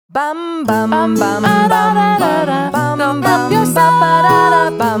Bum bum bum bum bum bum bum bum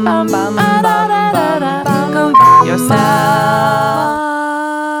yourself. Bum bum bum bum bum yourself.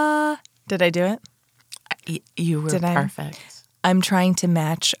 Did I do it? You were perfect. I'm trying to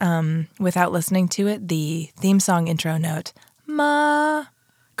match, without listening to it, the theme song intro note. Ma.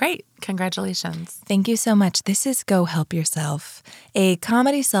 Great. Congratulations. Thank you so much. This is Go Help Yourself, a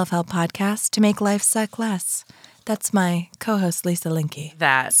comedy self-help podcast to make life suck less. That's my co-host, Lisa Linke.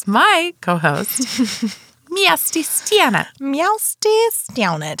 That's my co-host, Miasti Stianet. Miasti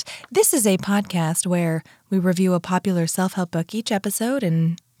Stianet. This is a podcast where we review a popular self-help book each episode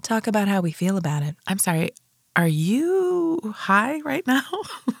and talk about how we feel about it. I'm sorry, are you high right now?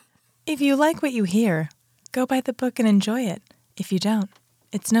 If you like what you hear, go buy the book and enjoy it. If you don't,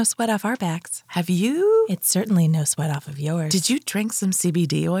 it's no sweat off our backs. Have you? It's certainly no sweat off of yours. Did you drink some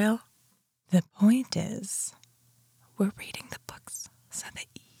CBD oil? The point is, we're reading the books so that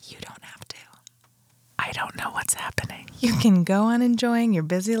you don't have to. I don't know what's happening. You can go on enjoying your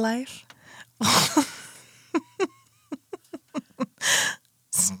busy life.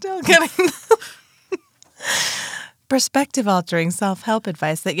 Still getting perspective-altering self-help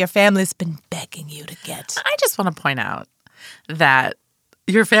advice that your family's been begging you to get. I just want to point out that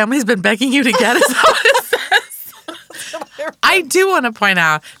your family's been begging you to get is how it says. I do want to point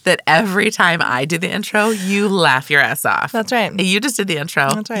out that every time I do the intro, you laugh your ass off. That's right. You just did the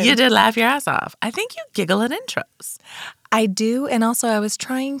intro. That's right. You did laugh your ass off. I think you giggle at intros. I do, and also I was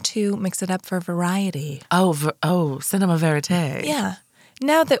trying to mix it up for variety. Oh, cinema verite. Yeah.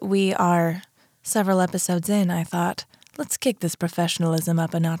 Now that we are several episodes in, I thought, let's kick this professionalism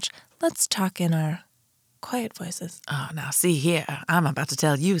up a notch. Let's talk in our quiet voices. Oh, now see here. I'm about to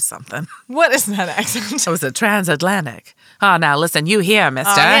tell you something. What is that accent? It was a transatlantic. Oh, now listen, you here,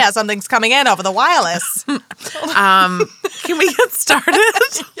 mister. Oh, yeah, something's coming in over the wireless. Can we get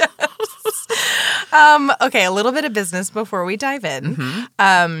started? Yes. Okay, a little bit of business before we dive in.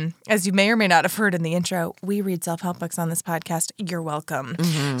 Mm-hmm. As you may or may not have heard in the intro, we read self-help books on this podcast. You're welcome.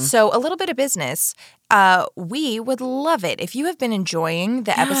 Mm-hmm. So a little bit of business. We would love it. If you have been enjoying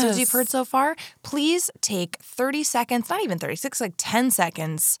the episodes you've heard so far, please take 30 seconds, not even 36, like 10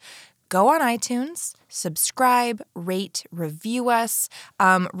 seconds. Go on iTunes, subscribe, rate, review us.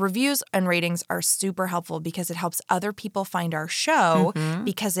 Reviews and ratings are super helpful because it helps other people find our show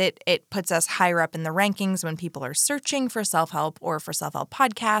because it puts us higher up in the rankings when people are searching for self-help or for self-help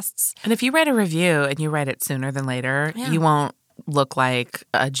podcasts. And if you write a review and you write it sooner than later, you won't look like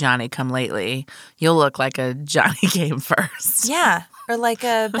a Johnny come lately. You'll look like a Johnny came first. Yeah, or like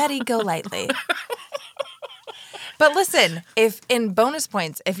a Betty go lightly. But listen, if in bonus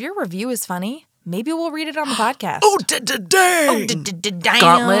points, if your review is funny, maybe we'll read it on the podcast. Dang!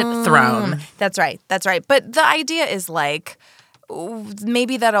 Gauntlet thrown. That's right. But the idea is like,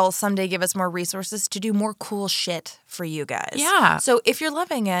 maybe that'll someday give us more resources to do more cool shit for you guys. Yeah. So if you're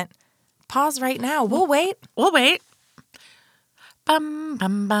loving it, pause right now. We'll wait. Bum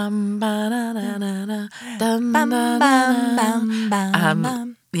bum bum ba na na na na dum Bum, na bum, na. bum, bum,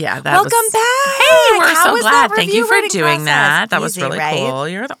 bum. Yeah, that Welcome was. back. Hey, we're How so was glad. that Thank you review for writing doing that. process? That was Easy, really right? cool.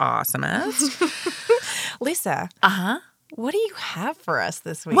 You're the awesomest. Lisa, what do you have for us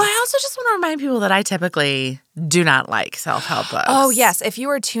this week? Well, I also just want to remind people that I typically do not like self-help books. Oh, yes. If you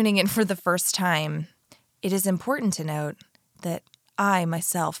are tuning in for the first time, it is important to note that I,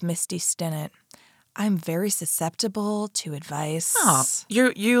 myself, Misty Stinnett, I'm very susceptible to advice. Oh,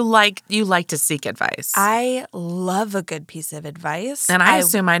 you like to seek advice. I love a good piece of advice. And I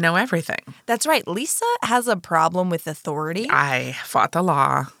assume I know everything. That's right. Lisa has a problem with authority. I fought the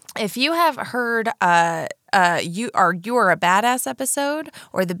law. If you have heard You Are a Badass episode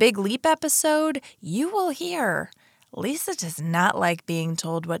or the Big Leap episode, you will hear Lisa does not like being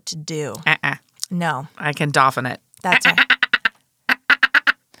told what to do. No. I can doffen it. That's right.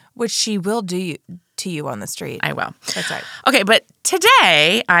 Which she will do to you on the street. I will. That's right. Okay, but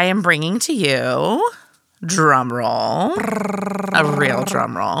today I am bringing to you, drum roll, a real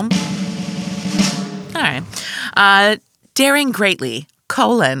drum roll. All right. Daring Greatly,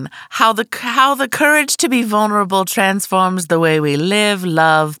 how the courage to be vulnerable transforms the way we live,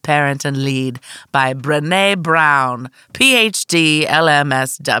 love, parent, and lead by Brené Brown, PhD,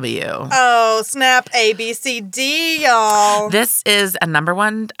 LMSW. Oh, snap ABCD, y'all. This is a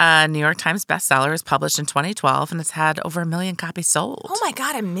 #1 New York Times bestseller. It was published in 2012, and it's had over 1 million copies sold. Oh, my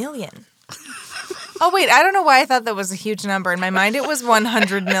God, 1 million. Oh, wait, I don't know why I thought that was a huge number. In my mind, it was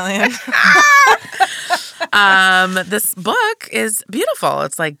 100 million. This book is beautiful.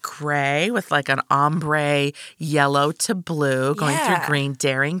 It's like gray with like an ombre yellow to blue going through green,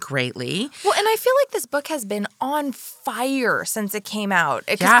 daring greatly. Well, and I feel like this book has been on fire since it came out.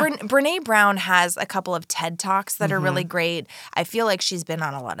 Because Brene Brown has a couple of TED Talks that are really great. I feel like she's been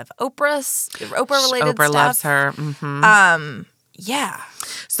on a lot of Oprah-related stuff. Oprah loves her. Mm-hmm. Yeah.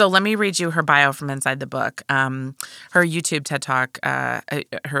 So let me read you her bio from inside the book. Her YouTube TED Talk,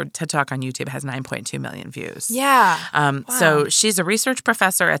 her TED Talk on YouTube has 9.2 million views. Yeah. Wow. So she's a research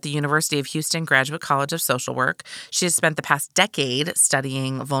professor at the University of Houston Graduate College of Social Work. She has spent the past decade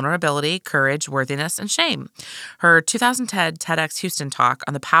studying vulnerability, courage, worthiness, and shame. Her 2010 TEDx Houston talk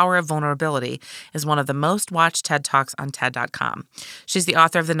on the power of vulnerability is one of the most watched TED Talks on TED.com. She's the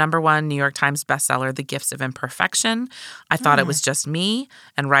author of the #1 New York Times bestseller, The Gifts of Imperfection. I Thought It Was Just Me,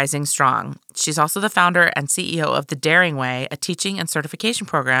 and Rising Strong. She's also the founder and CEO of The Daring Way, a teaching and certification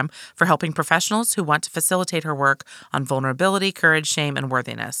program for helping professionals who want to facilitate her work on vulnerability, courage, shame, and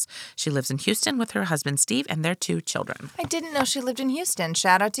worthiness. She lives in Houston with her husband, Steve, and their 2 children. I didn't know she lived in Houston.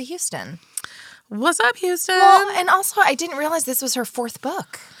 Shout out to Houston. What's up, Houston? Well, and also, I didn't realize this was her 4th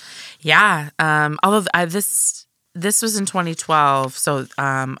book. Yeah. Although this was in 2012, so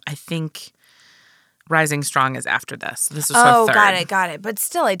I think Rising Strong is after this. This was her 3rd. Got it. But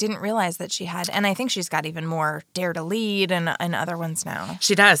still, I didn't realize that she had, and I think she's got even more Dare to Lead and other ones now.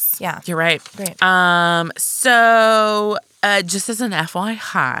 She does. Yeah. You're right. Great. So just as an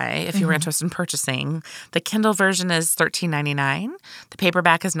FYI, if you were interested in purchasing, the Kindle version is $13.99. The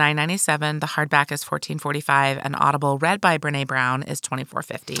paperback is $9.97. The hardback is $14.45. And Audible, read by Brene Brown, is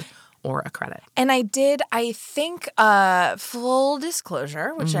 $24.50. Or a credit. And I think, full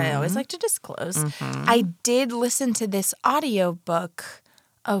disclosure, which I always like to disclose, I did listen to this audiobook,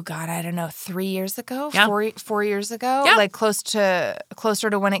 oh God, I don't know, 3 years ago, 4 years ago, like closer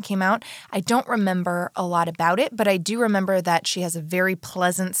to when it came out. I don't remember a lot about it, but I do remember that she has a very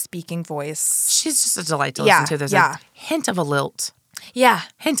pleasant speaking voice. She's just a delight to listen to. There's a hint of a lilt. Yeah.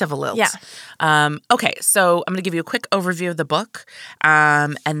 Hint of a lilt. Yeah. Okay, so I'm going to give you a quick overview of the book,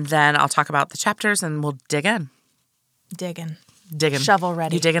 and then I'll talk about the chapters, and we'll dig in. Digging. Shovel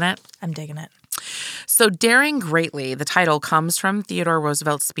ready. You digging it? I'm digging it. So Daring Greatly, the title comes from Theodore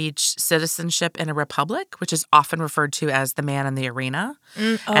Roosevelt's speech, Citizenship in a Republic, which is often referred to as the man in the arena.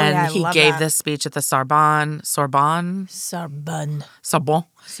 He gave this speech at the Sorbonne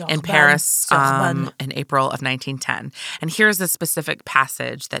in Paris in April of 1910. And here's the specific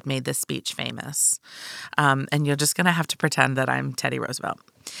passage that made this speech famous. And you're just going to have to pretend that I'm Teddy Roosevelt.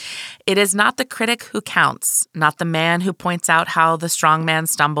 It is not the critic who counts, not the man who points out how the strong man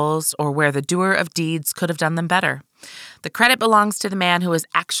stumbles or where the doer of deeds could have done them better. The credit belongs to the man who is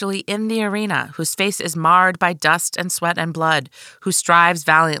actually in the arena, whose face is marred by dust and sweat and blood, who strives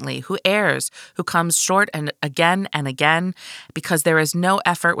valiantly, who errs, who comes short and again, because there is no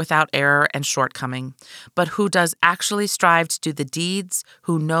effort without error and shortcoming, but who does actually strive to do the deeds,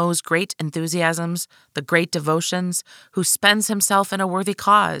 who knows great enthusiasms, the great devotions, who spends himself in a worthy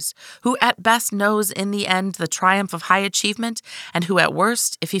cause, who at best knows in the end the triumph of high achievement, and who at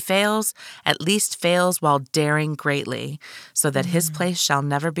worst, if he fails, at least fails while daring greatly, so that his place shall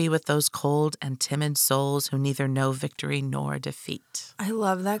never be with those cold and timid souls who neither know victory nor defeat. I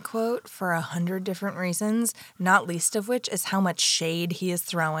love that quote for 100 different reasons, not least of which is how much shade he is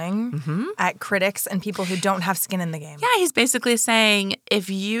throwing at critics and people who don't have skin in the game. Yeah, he's basically saying, if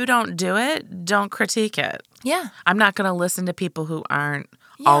you don't do it, don't critique it. Yeah. I'm not going to listen to people who aren't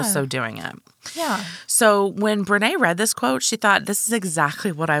also doing it. Yeah. So when Brene read this quote, she thought, this is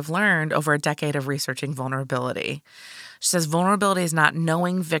exactly what I've learned over a decade of researching vulnerability. She says, vulnerability is not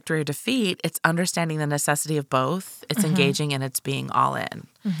knowing victory or defeat. It's understanding the necessity of both. It's engaging and it's being all in.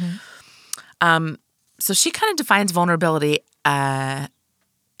 So she kind of defines vulnerability.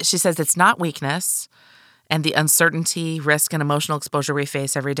 She says it's not weakness, and the uncertainty, risk, and emotional exposure we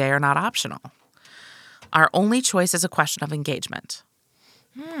face every day are not optional. Our only choice is a question of engagement.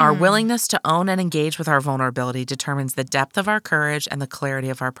 Our willingness to own and engage with our vulnerability determines the depth of our courage and the clarity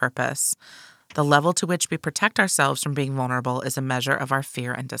of our purpose. The level to which we protect ourselves from being vulnerable is a measure of our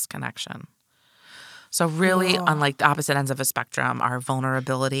fear and disconnection. So really, on like the opposite ends of a spectrum, are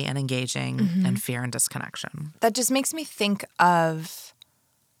vulnerability and engaging and fear and disconnection. That just makes me think of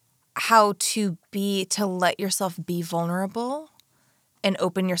how to let yourself be vulnerable and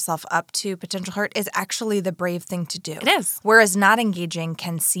open yourself up to potential hurt is actually the brave thing to do. It is. Whereas not engaging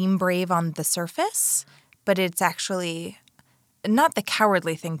can seem brave on the surface, but it's actually not the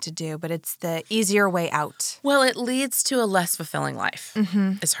cowardly thing to do, but it's the easier way out. Well, it leads to a less fulfilling life,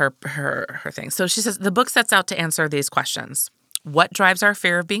 is her thing. So she says, the book sets out to answer these questions. what drives our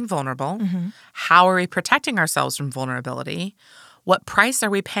fear of being vulnerable? How are we protecting ourselves from vulnerability? What price are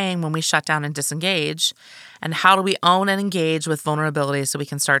we paying when we shut down and disengage? And how do we own and engage with vulnerability so we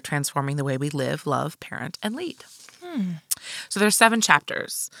can start transforming the way we live, love, parent, and lead? So there's 7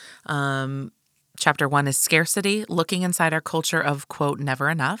 chapters. Chapter 1 is scarcity, looking inside our culture of, quote, never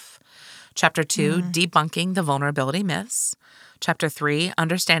enough. Chapter 2, debunking the vulnerability myths. Chapter 3,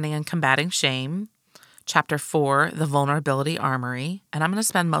 understanding and combating shame. Chapter 4, the vulnerability armory. And I'm going to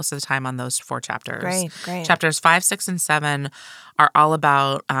spend most of the time on those 4 chapters. Great. Chapters 5, 6, and 7 are all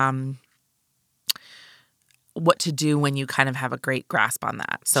about what to do when you kind of have a great grasp on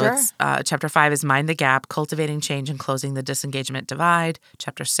that. So it's chapter 5 is mind the gap, cultivating change and closing the disengagement divide.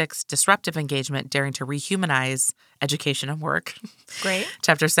 Chapter 6, disruptive engagement, daring to rehumanize education and work. Great.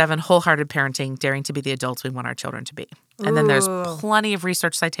 Chapter 7, wholehearted parenting, daring to be the adults we want our children to be. And then there's plenty of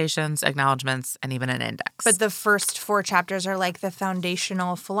research citations, acknowledgments, and even an index. But the first 4 chapters are like the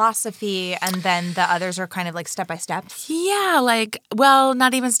foundational philosophy, and then the others are kind of like step-by-steps? Yeah,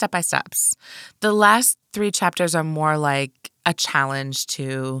 not even step-by-steps. The last 3 chapters are more like a challenge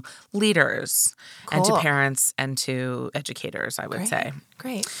to leaders and to parents and to educators, I would say.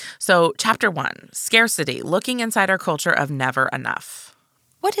 Great. So chapter 1, scarcity, looking inside our culture of never enough.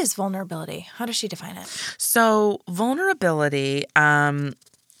 What is vulnerability? How does she define it? So vulnerability,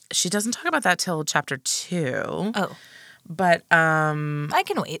 she doesn't talk about that till chapter 2. Oh. But I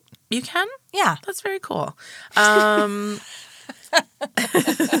can wait. You can? Yeah. That's very cool.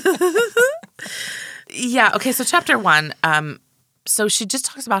 Yeah. Okay. So chapter 1. So she just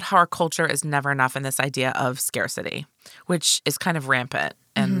talks about how our culture is never enough and this idea of scarcity, which is kind of rampant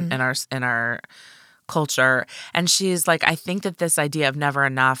in our culture. And she's like, I think that this idea of never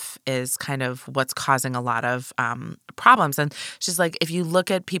enough is kind of what's causing a lot of problems. And she's like, if you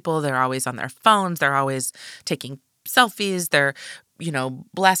look at people, they're always on their phones, they're always taking selfies, they're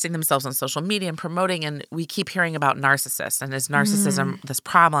blasting themselves on social media and promoting, and we keep hearing about narcissists and is narcissism this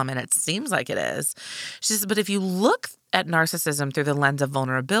problem, and it seems like it is. She says, but if you look at narcissism through the lens of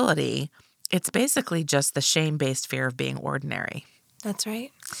vulnerability, it's basically just the shame-based fear of being ordinary. That's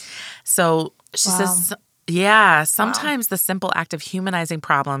right. So she says, yeah, sometimes the simple act of humanizing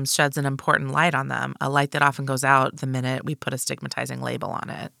problems sheds an important light on them, a light that often goes out the minute we put a stigmatizing label on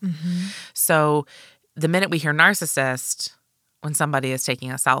it. So the minute we hear narcissist, when somebody is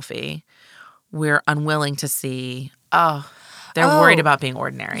taking a selfie, we're unwilling to see, they're worried about being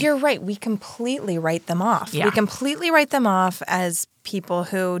ordinary. You're right. We completely write them off. Yeah. We completely write them off as people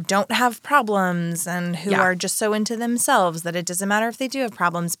who don't have problems and who are just so into themselves that it doesn't matter if they do have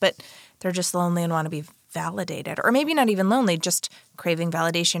problems, but they're just lonely and want to be validated. Or maybe not even lonely, just craving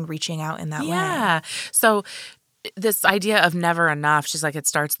validation, reaching out in that way. Yeah. So this idea of never enough, she's like, it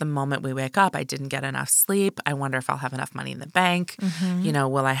starts the moment we wake up. I didn't get enough sleep. I wonder if I'll have enough money in the bank.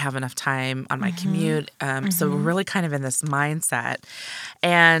 Will I have enough time on my commute? So we're really kind of in this mindset.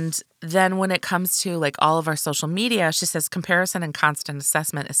 And then when it comes to like all of our social media, she says comparison and constant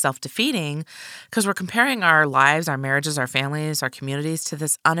assessment is self-defeating because we're comparing our lives, our marriages, our families, our communities to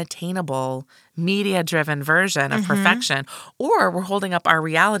this unattainable media-driven version of perfection, or we're holding up our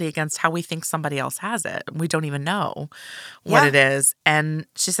reality against how we think somebody else has it. We don't even know what it is. And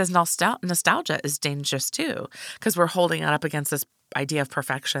she says nostalgia is dangerous too because we're holding it up against this idea of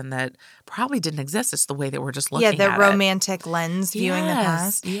perfection that probably didn't exist. It's the way that we're just looking at it. Yeah, the romantic lens viewing the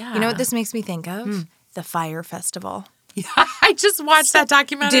past. Yeah. You know what this makes me think of? The Fyre Festival. Yeah, I just watched that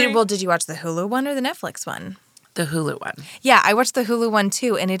documentary. Did you watch the Hulu one or the Netflix one? The Hulu one. Yeah, I watched the Hulu one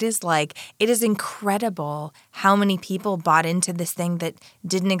too, and it is incredible how many people bought into this thing that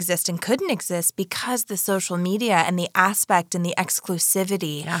didn't exist and couldn't exist because the social media and the aspect and the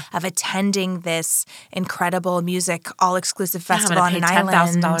exclusivity of attending this incredible music all-exclusive festival on an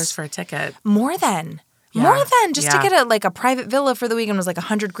island. $10,000 for a ticket. More than just to get a private villa for the weekend was like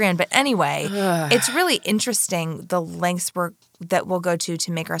 $100,000. But anyway, it's really interesting the lengths that we'll go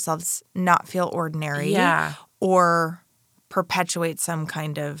to make ourselves not feel ordinary. Yeah. Or perpetuate some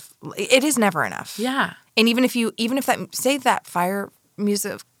kind of – it is never enough. Yeah. And even if that Fyre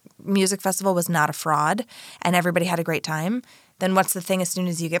music festival was not a fraud and everybody had a great time, then what's the thing as soon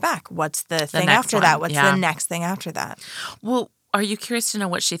as you get back? What's the thing after that? What's the next thing after that? Well, are you curious to know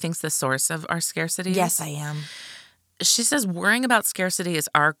what she thinks the source of our scarcity is? Yes, I am. She says worrying about scarcity is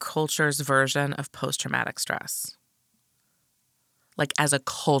our culture's version of post-traumatic stress. Like as a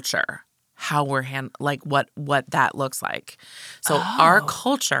culture. how we're what that looks like. So our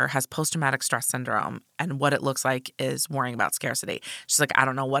culture has post-traumatic stress syndrome, and what it looks like is worrying about scarcity. She's like, I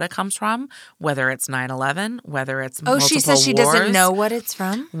don't know what it comes from, whether it's 9/11, whether it's multiple she says she wars, doesn't know what it's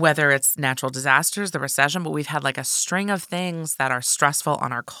from? whether it's natural disasters, the recession, but we've had like a string of things that are stressful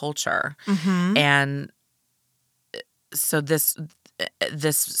on our culture. Mm-hmm. And so this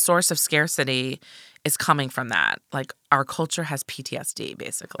source of scarcity is coming from that. Like our culture has PTSD,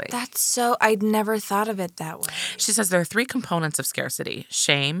 basically. I'd never thought of it that way. She says there are 3 components of scarcity: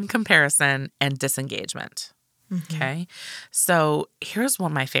 shame, comparison, and disengagement. Mm-hmm. Okay. So here's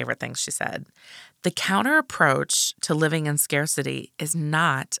one of my favorite things she said. The counter approach to living in scarcity is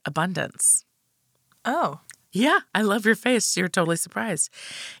not abundance. Oh. Yeah, I love your face. You're totally surprised.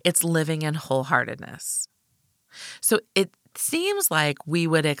 It's living in wholeheartedness. So it seems like we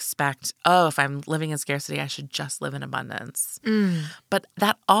would expect, if I'm living in scarcity, I should just live in abundance. But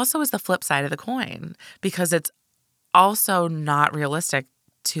that also is the flip side of the coin, because it's also not realistic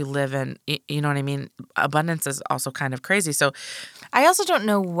to live in, you know what I mean? Abundance is also kind of crazy. So I also don't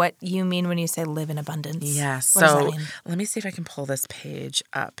know what you mean when you say live in abundance. yes. What does that So mean? let me see if I can pull this page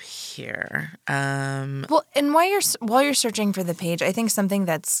up here. Well, and while you're searching for the page, I think something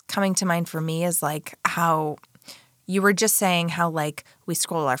that's coming to mind for me is like how you were just saying how like we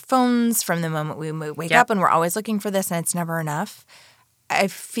scroll our phones from the moment we wake up, and we're always looking for this, and it's never enough. I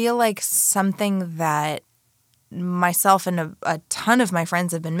feel like something that myself and a ton of my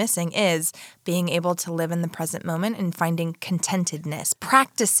friends have been missing is being able to live in the present moment and finding contentedness,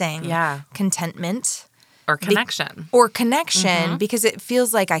 practicing contentment. Or connection. Because it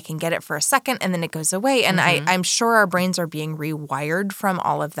feels like I can get it for a second and then it goes away. And I'm sure our brains are being rewired from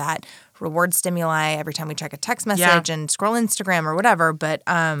all of that reward stimuli every time we check a text message and scroll Instagram or whatever. But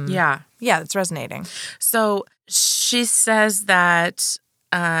it's resonating. So she says that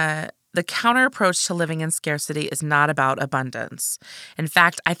the counter approach to living in scarcity is not about abundance. In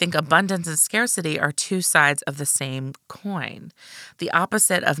fact, I think abundance and scarcity are 2 sides of the same coin. The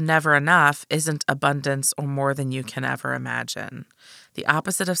opposite of never enough isn't abundance or more than you can ever imagine. The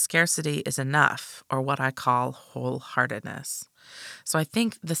opposite of scarcity is enough, or what I call wholeheartedness. So I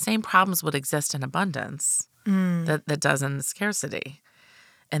think the same problems would exist in abundance that does in scarcity,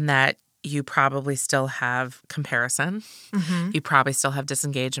 in that you probably still have comparison, you probably still have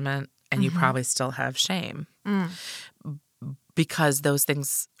disengagement, and you probably still have shame. Because those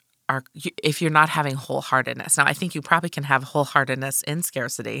things are, if you're not having wholeheartedness. Now, I think you probably can have wholeheartedness in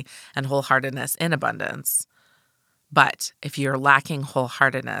scarcity and wholeheartedness in abundance. But if you're lacking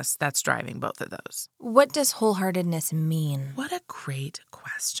wholeheartedness, that's driving both of those. What does wholeheartedness mean? What a great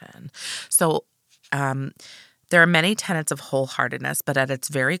question. So, there are many tenets of wholeheartedness, but at its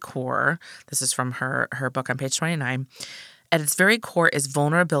very core, this is from her book on page 29, at its very core is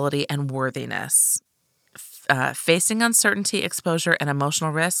vulnerability and worthiness, facing uncertainty, exposure, and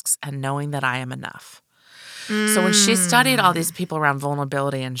emotional risks, and knowing that I am enough. So when she studied all these people around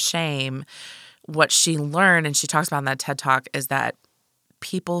vulnerability and shame, what she learned, and she talks about in that TED Talk, is that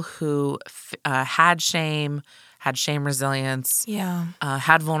people who had shame resilience,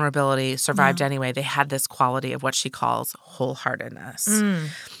 had vulnerability, survived anyway. They had this quality of what she calls wholeheartedness.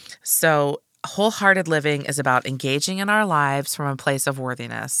 So wholehearted living is about engaging in our lives from a place of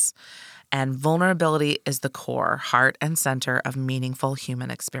worthiness. And vulnerability is the core, heart, and center of meaningful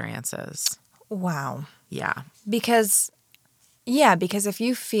human experiences. Wow. Yeah. Because if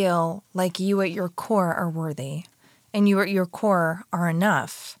you feel like you at your core are worthy and you at your core are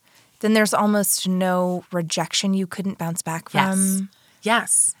enough, then there's almost no rejection you couldn't bounce back from.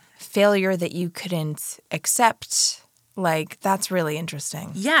 Yes. Failure that you couldn't accept. Like, that's really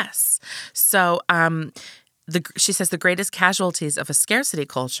interesting. Yes. So she says the greatest casualties of a scarcity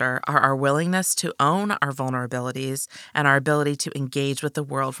culture are our willingness to own our vulnerabilities and our ability to engage with the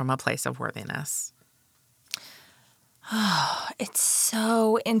world from a place of worthiness. Oh, it's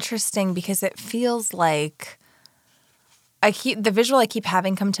so interesting because it feels like the visual I keep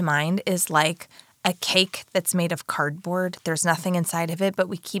having come to mind is like a cake that's made of cardboard. There's nothing inside of it, but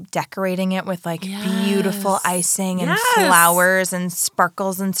we keep decorating it with like beautiful icing and flowers and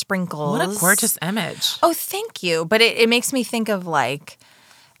sparkles and sprinkles. What a gorgeous image. Oh, thank you. But it makes me think of like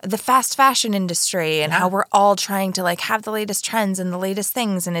the fast fashion industry and how we're all trying to like have the latest trends and the latest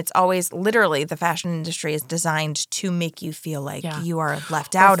things. And it's always literally the fashion industry is designed to make you feel like you are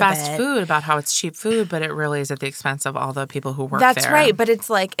left out of it. Fast food, about how it's cheap food, but it really is at the expense of all the people who work there. That's there. right. But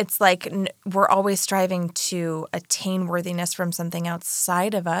it's like we're always striving to attain worthiness from something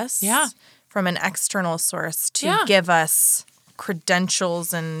outside of us. Yeah. From an external source to give us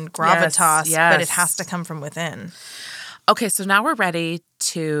credentials and gravitas, Yes. but it has to come from within. Okay, so now we're ready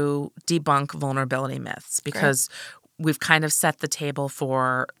to debunk vulnerability myths because we've kind of set the table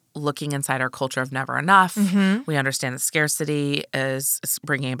for looking inside our culture of never enough. We understand that scarcity is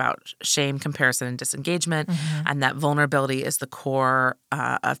bringing about shame, comparison, and disengagement, and that vulnerability is the core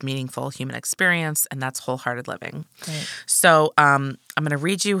of meaningful human experience, and that's wholehearted living. Great. So I'm going to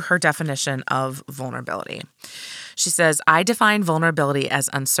read you her definition of vulnerability. She says, I define vulnerability as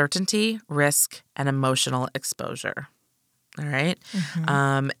uncertainty, risk, and emotional exposure. All right?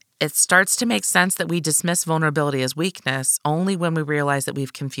 It starts to make sense that we dismiss vulnerability as weakness only when we realize that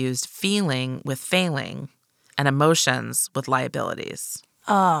we've confused feeling with failing and emotions with liabilities.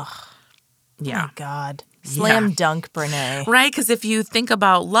 Oh, Yeah. my God. Slam dunk, Brene. Right? Because if you think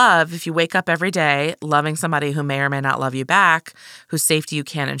about love, if you wake up every day loving somebody who may or may not love you back, whose safety you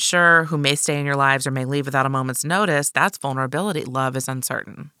can't ensure, who may stay in your lives or may leave without a moment's notice, that's vulnerability. Love is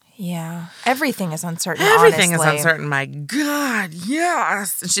uncertain. Yeah. Everything is uncertain, Everything honestly. is uncertain. My God,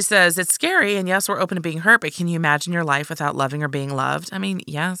 yes. And she says, it's scary, and yes, we're open to being hurt, but can you imagine your life without loving or being loved? I mean,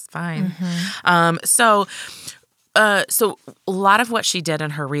 yes, fine. So a lot of what she did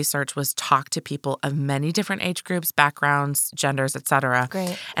in her research was talk to people of many different age groups, backgrounds, genders, etc.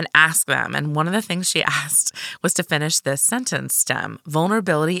 Great. And ask them. And one of the things she asked was to finish this sentence stem.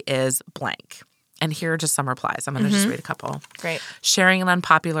 Vulnerability is blank. And here are just some replies. I'm going to just read a couple. Great. Sharing an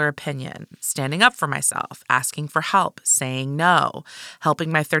unpopular opinion, standing up for myself, asking for help, saying no,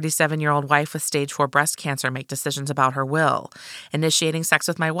 helping my 37-year-old wife with stage 4 breast cancer make decisions about her will, initiating sex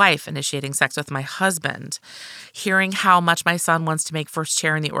with my wife, initiating sex with my husband, hearing how much my son wants to make first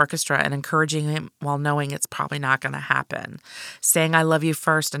chair in the orchestra and encouraging him while knowing it's probably not going to happen, saying I love you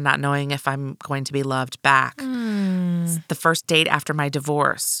first and not knowing if I'm going to be loved back, the first date after my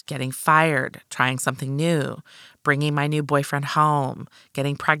divorce, getting fired, trying something new, bringing my new boyfriend home,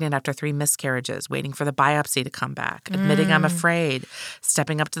 getting pregnant after 3 miscarriages, waiting for the biopsy to come back, admitting I'm afraid,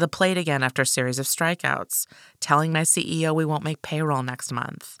 stepping up to the plate again after a series of strikeouts, telling my CEO we won't make payroll next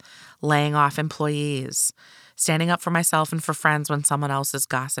month, laying off employees, standing up for myself and for friends when someone else is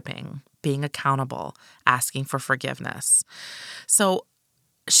gossiping, being accountable, asking for forgiveness. So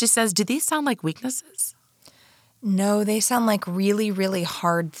she says, do these sound like weaknesses? No, they sound like really, really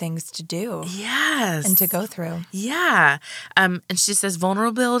hard things to do Yes. and to go through. Yeah. And she says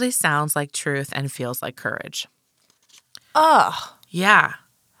vulnerability sounds like truth and feels like courage. Oh, Yeah.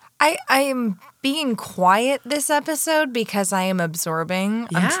 I am being quiet this episode because I am absorbing.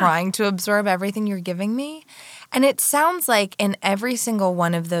 Yeah. I'm trying to absorb everything you're giving me. And it sounds like in every single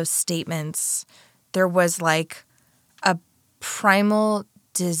one of those statements, there was like a primal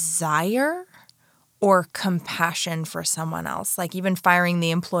desire or compassion for someone else. Like even firing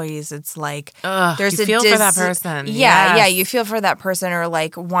the employees, it's like there's you a feel for that person. Yeah, Yes. you feel for that person. Or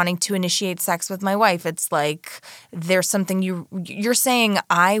like wanting to initiate sex with my wife. It's like there's something you're saying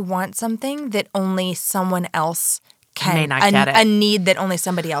I want something that only someone else can. may not get it. A need that only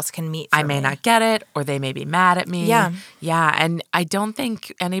somebody else can meet. I may not get it, or they may be mad at me. Yeah. Yeah. And I don't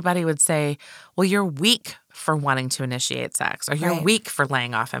think anybody would say, well, you're weak for wanting to initiate sex, or you're Right. weak for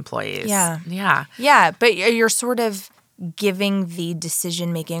laying off employees. Yeah. Yeah. Yeah, but you're sort of giving the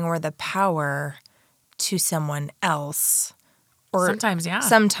decision making or the power to someone else. Or Sometimes, yeah.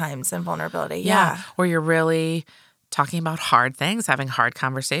 Sometimes in vulnerability. Yeah. Yeah. Or you're really talking about hard things, having hard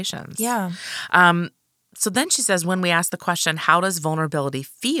conversations. Yeah. So then she says, when we ask the question, how does vulnerability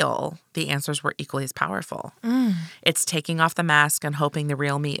feel? The answers were equally as powerful. It's taking off the mask and hoping the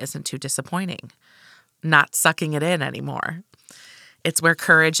real me isn't too disappointing, not sucking it in anymore. It's where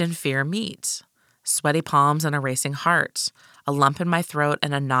courage and fear meet. Sweaty palms and a racing heart, a lump in my throat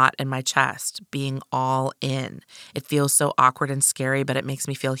and a knot in my chest, being all in. It feels so awkward and scary, but it makes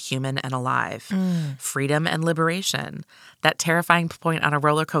me feel human and alive. Freedom and liberation. That terrifying point on a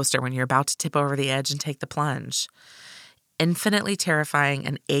roller coaster when you're about to tip over the edge and take the plunge. Infinitely terrifying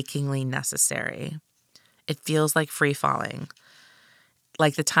and achingly necessary. It feels like free falling.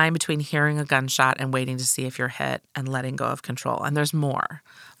 Like the time between hearing a gunshot and waiting to see if you're hit and letting go of control. And there's more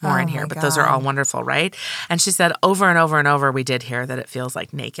in here, my but those are all wonderful, right? And she said over and over and over, we did hear that it feels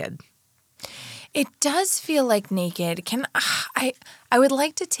like naked. It does feel like naked. I would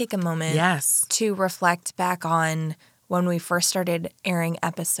like to take a moment Yes. to reflect back on when we first started airing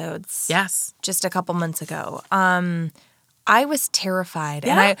episodes. Yes. Just a couple months ago. I was terrified.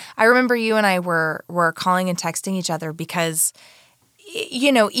 Yeah. And I remember you and I were calling and texting each other because,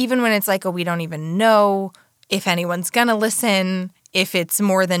 you know, even when it's like, we don't even know if anyone's going to listen, if it's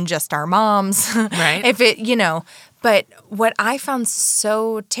more than just our moms. Right. If it, you know. But what I found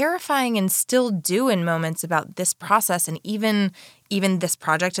so terrifying and still do in moments about this process and even this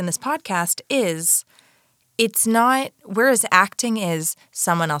project and this podcast is it's not, whereas acting is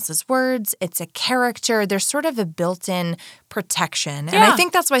someone else's words, it's a character, there's sort of a built-in protection. And I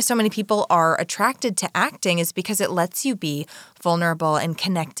think that's why so many people are attracted to acting, is because it lets you be vulnerable and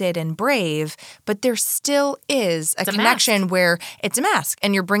connected and brave, but there still is a connection where it's a mask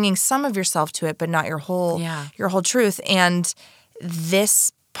and you're bringing some of yourself to it, but not your whole truth. And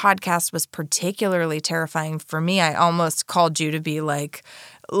this podcast was particularly terrifying for me. I almost called you to be like,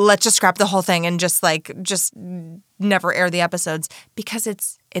 let's just scrap the whole thing and just never air the episodes, because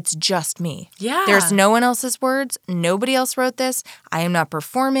it's just me. Yeah. There's no one else's words. Nobody else wrote this. I am not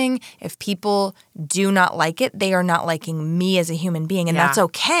performing. If people do not like it, they are not liking me as a human being, and that's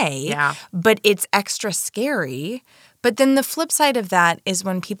okay. Yeah. But it's extra scary. But then the flip side of that is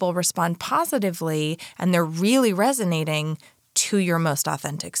when people respond positively and they're really resonating to your most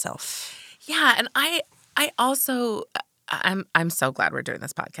authentic self. Yeah, and I also I'm so glad we're doing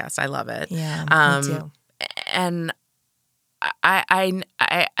this podcast. I love it. Yeah, me too. And I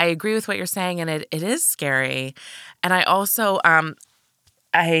agree with what you're saying, and it is scary. And I also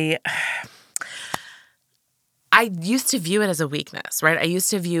I used to view it as a weakness, right? I used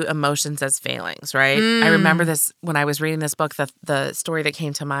to view emotions as failings, right? I remember this when I was reading this book. The story that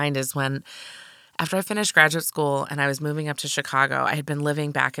came to mind is when, after I finished graduate school and I was moving up to Chicago, I had been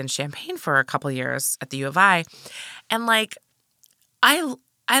living back in Champaign for a couple years at the U of I. And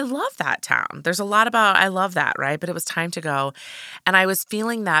I love that town. There's a lot about, I love that, right? But it was time to go. And I was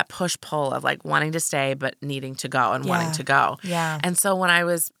feeling that push-pull of wanting to stay but needing to go and wanting to go. Yeah. And so when I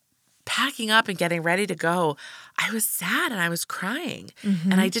was packing up and getting ready to go, I was sad and I was crying.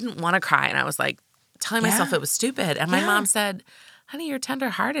 And I didn't want to cry. And I was telling myself it was stupid. And my mom said, honey, you're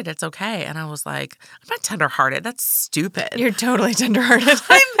tenderhearted. It's okay. And I was like, I'm not tenderhearted. That's stupid. You're totally tenderhearted.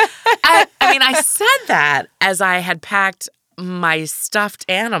 I mean, I said that as I had packed my stuffed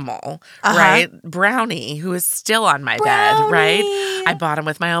animal, right? Brownie, who is still on my bed, right? I bought him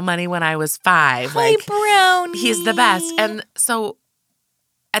with my own money when I was 5. Hi, Brownie. He's the best. And so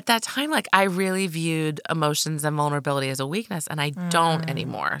at that time, I really viewed emotions and vulnerability as a weakness, and I don't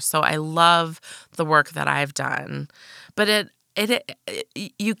anymore. So I love the work that I've done. But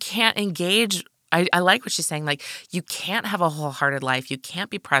you can't engage. I like what she's saying. You can't have a wholehearted life. You can't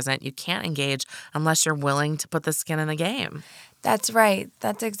be present. You can't engage unless you're willing to put the skin in the game. That's right.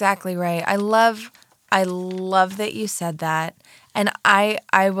 That's exactly right. I love that you said that. And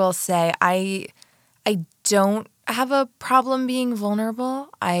I will say I don't have a problem being vulnerable.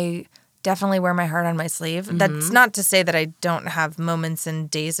 I definitely wear my heart on my sleeve. That's not to say that I don't have moments and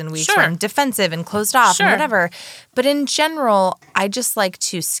days and weeks where I'm defensive and closed off and whatever. But in general, I just like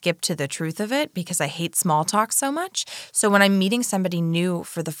to skip to the truth of it because I hate small talk so much. So when I'm meeting somebody new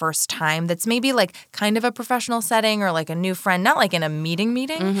for the first time, that's maybe kind of a professional setting or a new friend, not in a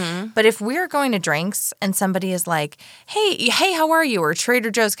meeting, but if we're going to drinks and somebody is like, hey, how are you? Or Trader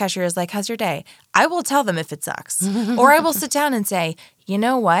Joe's cashier is like, how's your day? I will tell them if it sucks. Or I will sit down and say, you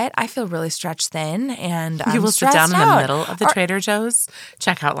know what? I feel really stretched thin and I'm You will sit stressed down out. in the middle of the Trader Joe's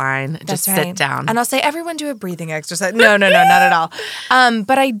checkout line. Just sit down. And I'll say, everyone do a breathing exercise. No, not at all.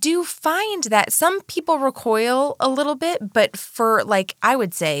 But I do find that some people recoil a little bit, but for I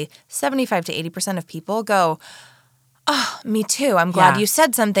would say 75 to 80% of people go, oh, me too. I'm glad you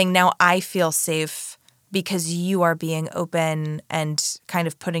said something. Now I feel safe because you are being open and kind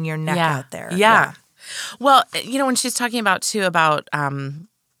of putting your neck out there. Yeah. Well, when she's talking about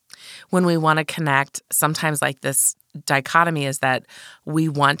when we want to connect, sometimes this dichotomy is that we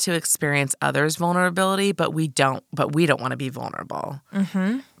want to experience others' vulnerability, but we don't want to be vulnerable.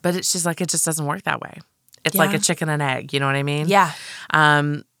 Mm-hmm. But it's just it just doesn't work that way. It's like a chicken and egg. You know what I mean? Yeah.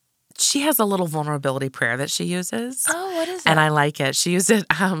 She has a little vulnerability prayer that she uses. Oh, what is it? And I like it. She used it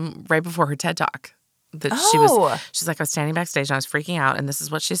right before her TED Talk. She's I was standing backstage and I was freaking out, and this is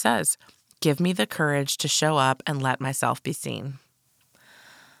what she says. Give me the courage to show up and let myself be seen.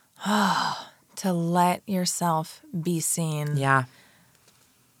 Oh, to let yourself be seen. Yeah.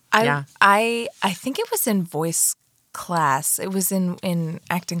 I think it was in voice class. It was in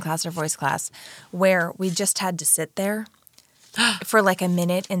acting class or voice class where we just had to sit there for a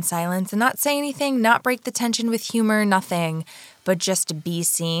minute in silence and not say anything, not break the tension with humor, nothing, but just be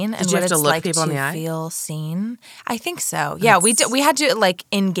seen. Did you have to look people in the eye? Feel seen. I think so. Yeah, we had to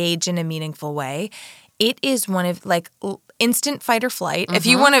engage in a meaningful way. It is one of instant fight or flight. If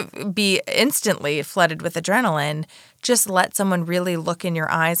you want to be instantly flooded with adrenaline, just let someone really look in your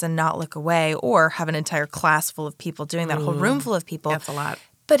eyes and not look away, or have an entire class full of people doing that, whole room full of people. That's a lot.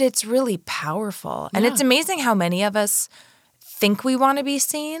 But it's really powerful. And it's amazing how many of us think we want to be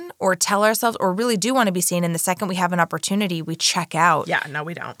seen or tell ourselves or really do want to be seen. And the second we have an opportunity, we check out. Yeah, no,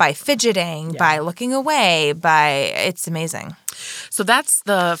 we don't. By fidgeting, by looking away, it's amazing. So that's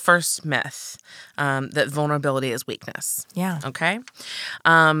the first myth, that vulnerability is weakness. Yeah. Okay?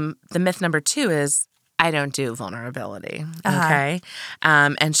 The myth number 2 is, I don't do vulnerability. Okay?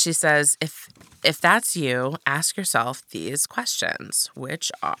 And she says, if that's you, ask yourself these questions,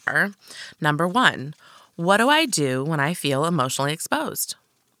 which are, number 1, what do I do when I feel emotionally exposed?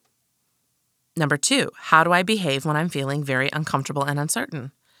 Number 2, how do I behave when I'm feeling very uncomfortable and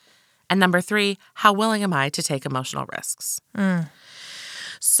uncertain? And number 3, how willing am I to take emotional risks?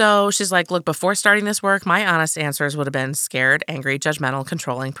 So she's like, look, before starting this work, my honest answers would have been scared, angry, judgmental,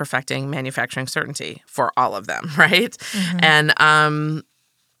 controlling, perfecting, manufacturing certainty for all of them, right? And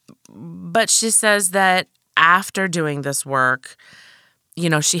but she says that after doing this work,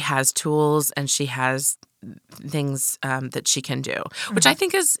 she has tools and she has things that she can do, which I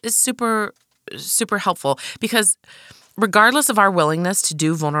think is super, super helpful because regardless of our willingness to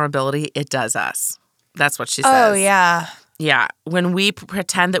do vulnerability, it does us. That's what she says. Oh, yeah. Yeah. When we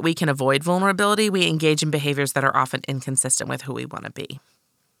pretend that we can avoid vulnerability, we engage in behaviors that are often inconsistent with who we want to be.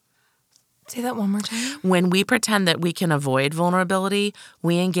 Say that one more time. When we pretend that we can avoid vulnerability,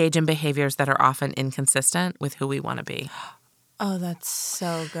 we engage in behaviors that are often inconsistent with who we want to be. Oh, that's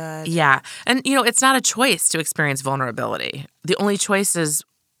so good. Yeah. And, it's not a choice to experience vulnerability. The only choice is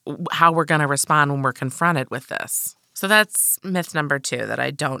how we're going to respond when we're confronted with this. So that's myth number 2, that I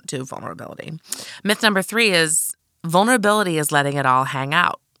don't do vulnerability. Myth number 3 is vulnerability is letting it all hang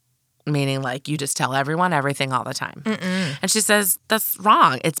out, meaning like you just tell everyone everything all the time. And she says that's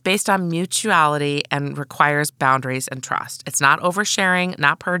wrong. It's based on mutuality and requires boundaries and trust. It's not oversharing,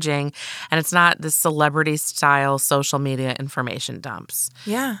 not purging, and it's not the celebrity-style social media information dumps.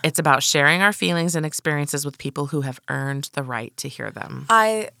 Yeah. It's about sharing our feelings and experiences with people who have earned the right to hear them.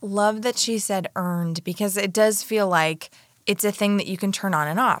 I love that she said earned because it does feel like it's a thing that you can turn on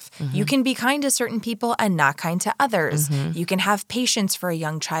and off. You can be kind to certain people and not kind to others. You can have patience for a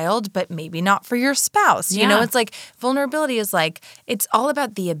young child, but maybe not for your spouse. Yeah. It's like vulnerability is like, it's all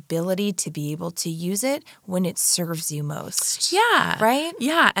about the ability to be able to use it when it serves you most. Yeah. Right?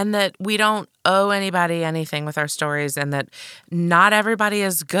 Yeah. And that we don't owe anybody anything with our stories and that not everybody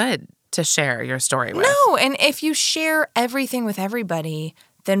is good to share your story with. No. And if you share everything with everybody,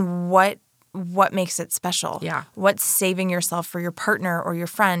 then what makes it special? Yeah. What's saving yourself for your partner or your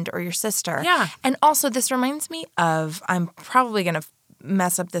friend or your sister? Yeah. And also this reminds me of, I'm probably going to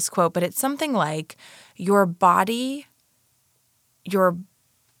mess up this quote, but it's something like your body. Your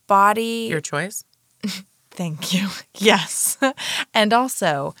choice? Thank you. Yes. And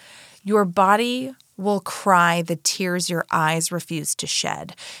also your body will cry the tears your eyes refuse to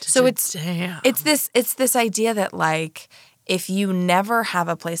shed. So it's this idea that like, if you never have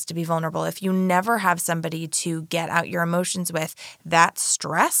a place to be vulnerable, if you never have somebody to get out your emotions with, that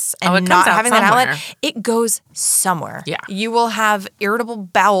stress and not having that outlet, it goes somewhere. Yeah. You will have irritable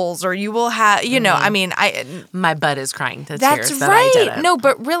bowels or you will have, my butt is crying to that's tears right. that I didn't. No,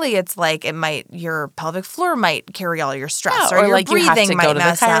 but really it's like your pelvic floor might carry all your stress or your like breathing you have to might go to the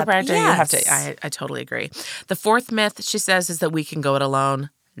mess up. chiropractor. Yes. You have to. I totally agree. The 4th myth, she says, is that we can go it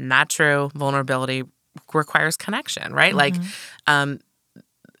alone. Not true. Vulnerability requires connection, right? Like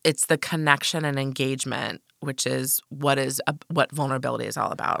it's the connection and engagement, which is what vulnerability is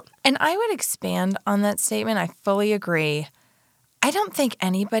all about. And I would expand on that statement. I fully agree. I don't think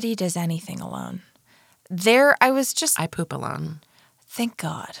anybody does anything alone. I poop alone. Thank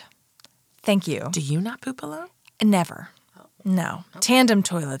God. Thank you. Do you not poop alone? Never. No. Tandem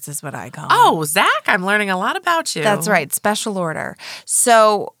toilets is what I call them. Oh, Zach, I'm learning a lot about you. That's right. Special order.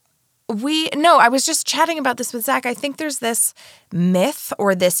 So I was just chatting about this with Zach. I think there's this myth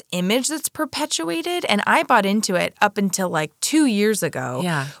or this image that's perpetuated, and I bought into it up until like 2 years ago,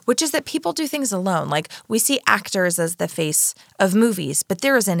 which is that people do things alone. Like we see actors as the face of movies, but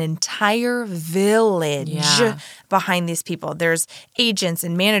there is an entire village behind these people. There's agents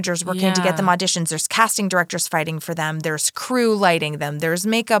and managers working to get them auditions. There's casting directors fighting for them. There's crew lighting them. There's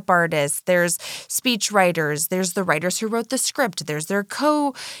makeup artists. There's speech writers. There's the writers who wrote the script. There's their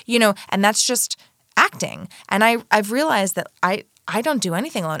and that's just acting. And I've realized that I don't do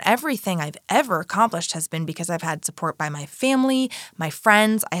anything alone. Everything I've ever accomplished has been because I've had support by my family, my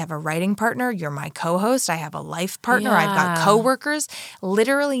friends. I have a writing partner. You're my co-host. I have a life partner. I've got coworkers.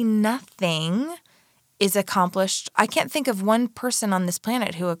 Literally nothing is accomplished. I can't think of one person on this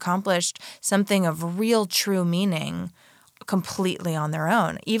planet who accomplished something of real, true meaning completely on their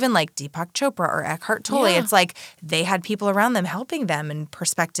own. Even like Deepak Chopra or Eckhart Tolle, it's like they had people around them helping them and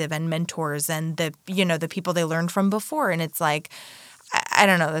perspective and mentors and the people they learned from before. And it's like, I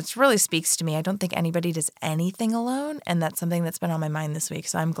don't know, that really speaks to me. I don't think anybody does anything alone. And that's something that's been on my mind this week.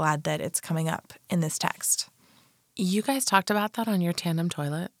 So I'm glad that it's coming up in this text. You guys talked about that on your tandem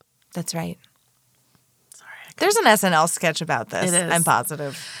toilet? That's right. Sorry. There's an SNL sketch about this. It is. I'm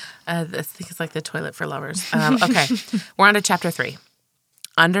positive. I think it's like the toilet for lovers. Okay. We're on to chapter 3.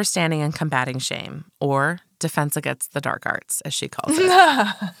 Understanding and combating shame, or defense against the dark arts, as she calls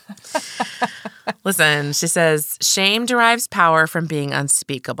it. Listen, she says, shame derives power from being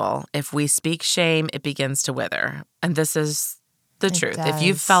unspeakable. If we speak shame, it begins to wither. And this is the truth. If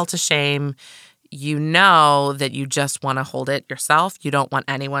you've felt a shame, you know that you just want to hold it yourself. You don't want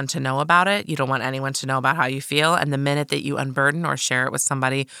anyone to know about it. You don't want anyone to know about how you feel. And the minute that you unburden or share it with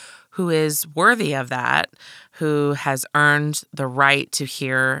somebody who is worthy of that, who has earned the right to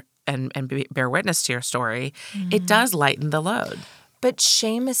hear and bear witness to your story, it does lighten the load. But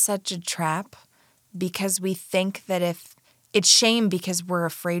shame is such a trap because we think that it's shame because we're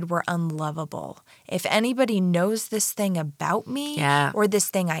afraid we're unlovable. If anybody knows this thing about me or this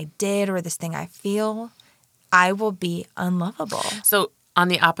thing I did or this thing I feel, I will be unlovable. So on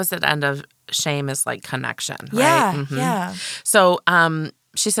the opposite end of shame is like connection, yeah, right? Yeah. So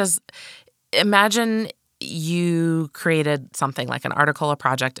she says, imagine you created something like an article, a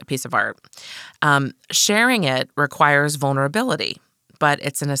project, a piece of art. Sharing it requires vulnerability, but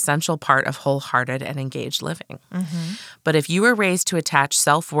it's an essential part of wholehearted and engaged living. But if you were raised to attach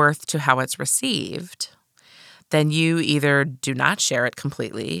self-worth to how it's received, then you either do not share it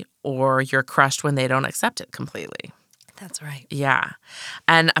completely or you're crushed when they don't accept it completely. That's right. Yeah.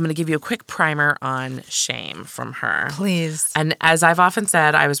 And I'm going to give you a quick primer on shame from her. Please. And as I've often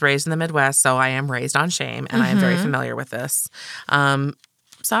said, I was raised in the Midwest, so I am raised on shame, and I am very familiar with this.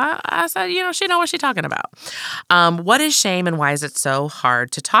 So I said, she knows what she's talking about. What is shame and why is it so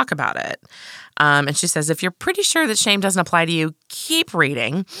hard to talk about it? And she says, if you're pretty sure that shame doesn't apply to you, keep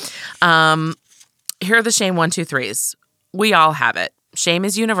reading. Here are the shame 1, 2, 3s. We all have it. Shame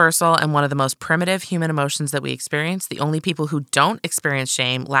is universal and one of the most primitive human emotions that we experience. The only people who don't experience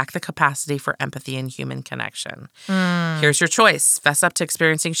shame lack the capacity for empathy and human connection. Here's your choice. Fess up to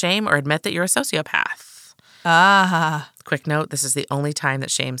experiencing shame or admit that you're a sociopath. Quick note, this is the only time that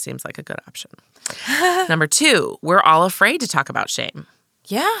shame seems like a good option. Number 2, we're all afraid to talk about shame.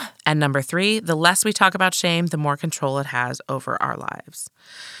 Yeah. And number 3, the less we talk about shame, the more control it has over our lives.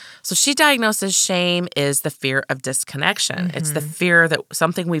 So she diagnoses shame is the fear of disconnection. It's the fear that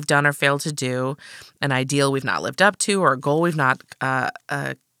something we've done or failed to do, an ideal we've not lived up to, or a goal we've not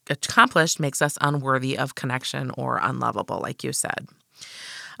accomplished makes us unworthy of connection or unlovable, like you said.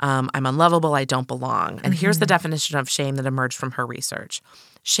 I'm unlovable, I don't belong. And here's the definition of shame that emerged from her research.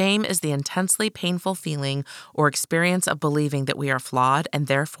 Shame is the intensely painful feeling or experience of believing that we are flawed and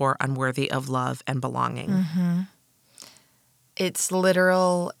therefore unworthy of love and belonging. It's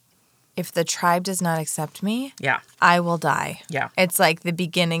literal, if the tribe does not accept me, Yeah. I will die. Yeah. It's like the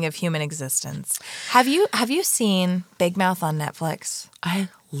beginning of human existence. Have you seen Big Mouth on Netflix? I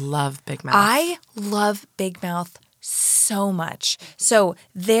love Big Mouth. I love Big Mouth so much. So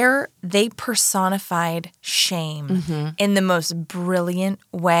they personified shame in the most brilliant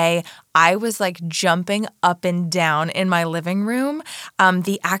way. I was like jumping up and down in my living room.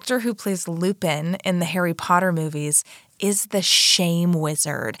 The actor who plays Lupin in the Harry Potter movies is the shame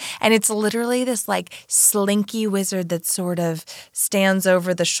wizard. And it's literally this like slinky wizard that sort of stands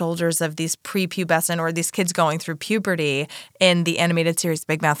over the shoulders of these prepubescent or these kids going through puberty in the animated series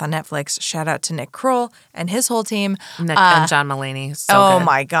Big Mouth on Netflix. Shout out to Nick Kroll and his whole team. Nick and John Mulaney. So good.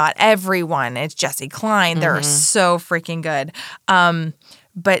 My God. Everyone. It's Jesse Klein. They're so freaking good.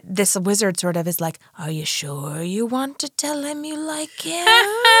 But this wizard sort of is like, are you sure you want to tell him you like him?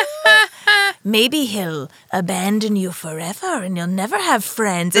 Maybe he'll abandon you forever and you'll never have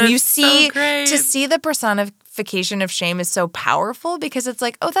friends. And That's you see, so great. to see the personification of shame is so powerful because it's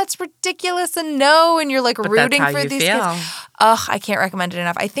like, oh, that's ridiculous and no. And you're like But rooting that's how for you these feel. kids. Ugh, I can't recommend it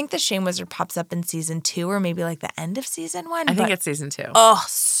enough. I think the Shame Wizard pops up in season 2 or maybe like the end of season 1. I think it's season 2. Oh,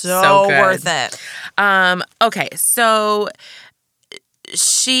 so good. worth it. Okay, so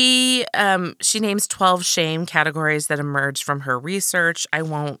she names 12 shame categories that emerged from her research. I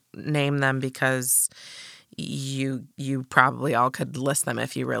won't name them because you probably all could list them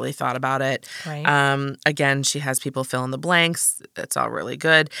if you really thought about it. Right. Again, she has people fill in the blanks. It's all really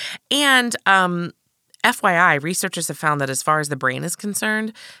good. And FYI, researchers have found that as far as the brain is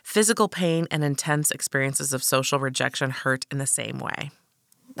concerned, physical pain and intense experiences of social rejection hurt in the same way.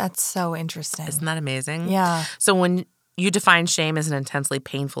 That's so interesting. Isn't that amazing? Yeah. So when you define shame as an intensely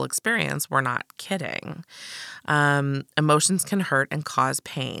painful experience. We're not kidding. Emotions can hurt and cause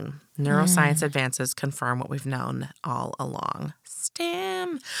pain. Neuroscience advances confirm what we've known all along.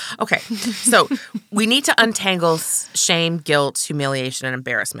 STEM. Okay, so we need to untangle shame, guilt, humiliation, and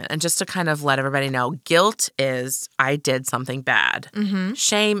embarrassment. And just to kind of let everybody know, guilt is I did something bad.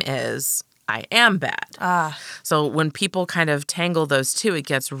 Shame is I am bad. So when people kind of tangle those two, it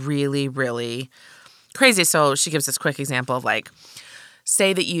gets really, really crazy. So she gives this quick example of like,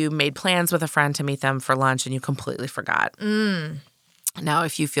 say that you made plans with a friend to meet them for lunch and you completely forgot. Now,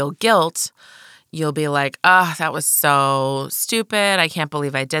 if you feel guilt, you'll be like, that was so stupid. I can't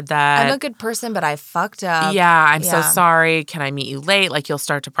believe I did that. I'm a good person, but I fucked up. Yeah, I'm so sorry. Can I meet you late? Like, you'll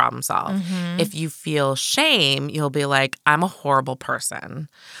start to problem solve. If you feel shame, you'll be like, I'm a horrible person.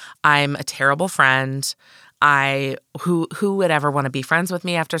 I'm a terrible friend. Who would ever want to be friends with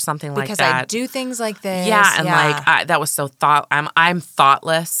me after something like that? Because I do things like this. Yeah, and like that was so I'm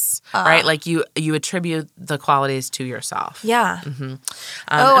thoughtless, right? Like you attribute the qualities to yourself. Yeah.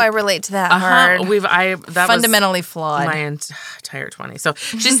 I relate to that hard. That fundamentally flawed. My entire 20. So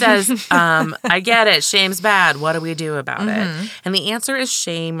she says, I get it. Shame's bad. What do we do about it? And the answer is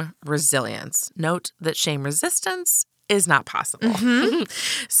shame resilience. Note that shame resistance is not possible.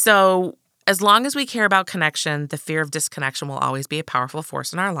 So as long as we care about connection, the fear of disconnection will always be a powerful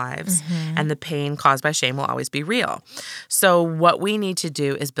force in our lives, and the pain caused by shame will always be real. So what we need to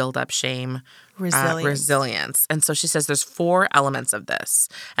do is build up shame resilience. And so she says there's 4 elements of this,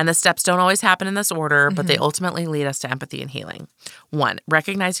 and the steps don't always happen in this order, but they ultimately lead us to empathy and healing. 1,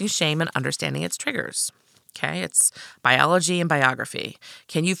 recognizing shame and understanding its triggers. Okay, it's biology and biography.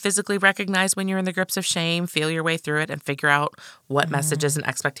 Can you physically recognize when you're in the grips of shame, feel your way through it, and figure out what messages and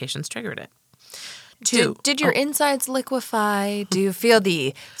expectations triggered it? 2. Did your insides liquefy? Do you feel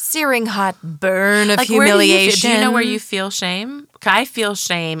the searing hot burn of like, humiliation? Do you know where you feel shame? I feel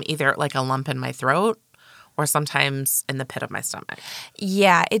shame either like a lump in my throat or sometimes in the pit of my stomach.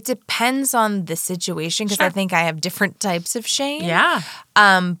 Yeah, it depends on the situation because I think I have different types of shame. Yeah.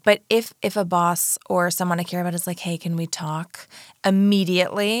 But if a boss or someone I care about is like, hey, can we talk?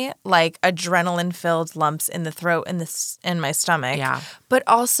 Immediately, like adrenaline-filled lumps in the throat and in my stomach. Yeah. But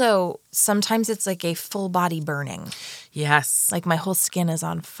also sometimes it's like a full body burning. Yes. Like my whole skin is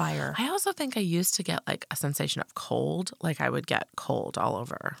on fire. I also think I used to get like a sensation of cold. Like I would get cold all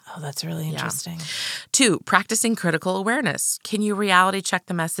over. Oh, that's really interesting. 2, practicing critical awareness. Can you reality check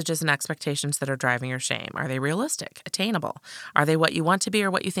the messages and expectations that are driving your shame? Are they realistic, attainable? Are they what you want to be or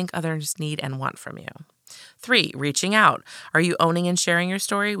what you think others need and want from you? 3, reaching out. Are you owning and sharing your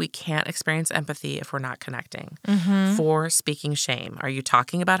story? We can't experience empathy if we're not connecting. 4, speaking shame. Are you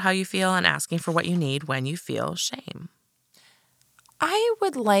talking about how you feel and asking for what you need when you feel shame? I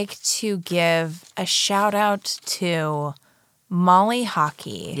would like to give a shout out to Molly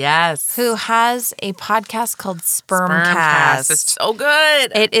Hockey. Yes. Who has a podcast called Spermcast. It's so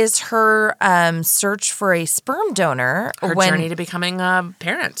good. It is her search for a sperm donor. Her journey to becoming a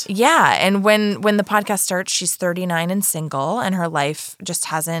parent. Yeah. And when the podcast starts, she's 39 and single, and her life just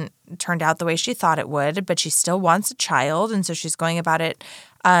hasn't turned out the way she thought it would, but she still wants a child. And so she's going about it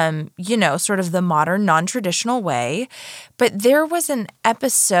sort of the modern, non-traditional way. But there was an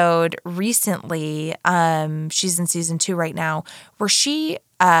episode recently, she's in season 2 right now, where she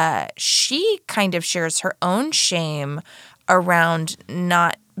kind of shares her own shame around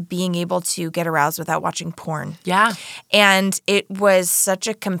not being able to get aroused without watching porn. Yeah. And it was such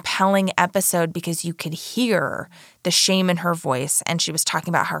a compelling episode because you could hear the shame in her voice. And she was talking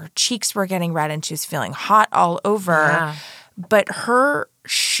about how her cheeks were getting red and she was feeling hot all over. Yeah. But her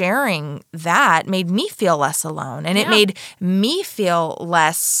sharing that made me feel less alone. And it made me feel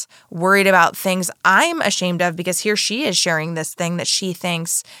less worried about things I'm ashamed of because here she is sharing this thing that she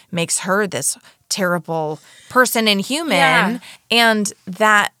thinks makes her this terrible person and human. Yeah. And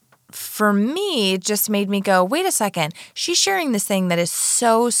that, for me, just made me go, wait a second. She's sharing this thing that is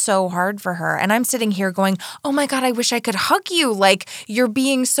so, so hard for her. And I'm sitting here going, oh my God, I wish I could hug you. Like, you're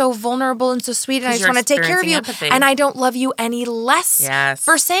being so vulnerable and so sweet, and I just want to take care of you. Empathy. And I don't love you any less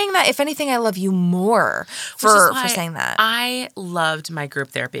for saying that. If anything, I love you more for saying that. I loved my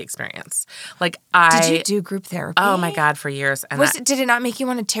group therapy experience. Did you do group therapy? Oh my God, for years. And did it not make you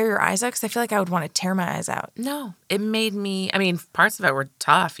want to tear your eyes out? Because I feel like I would want to tear my eyes out. No, it made me, parts of it were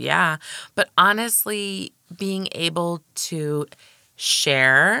tough, yeah. But honestly, being able to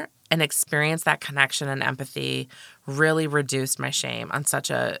share and experience that connection and empathy really reduced my shame on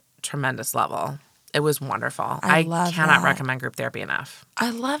such a tremendous level. It was wonderful. I cannot recommend group therapy enough. I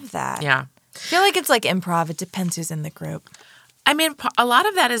love that. Yeah. I feel like it's like improv. It depends who's in the group. A lot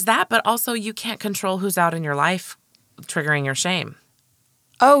of that is that, but also you can't control who's out in your life triggering your shame.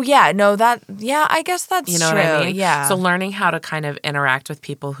 Oh, yeah. No, I guess that's You know true. what I mean? Yeah. So learning how to kind of interact with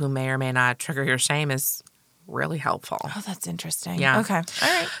people who may or may not trigger your shame is really helpful. Oh, that's interesting. Yeah. Okay.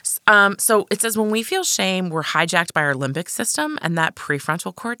 All right. So it says when we feel shame, we're hijacked by our limbic system, and that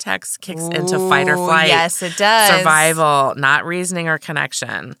prefrontal cortex kicks into fight or flight. Yes, it does. Survival, not reasoning or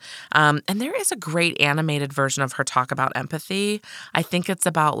connection. And there is a great animated version of her talk about empathy. I think it's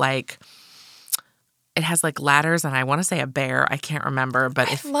about it has ladders, and I want to say a bear. I can't remember, but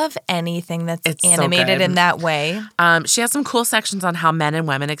I love anything that's It's so animated good. in that way. She has some cool sections on how men and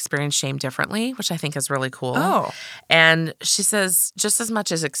women experience shame differently, which I think is really cool. Oh. And she says just as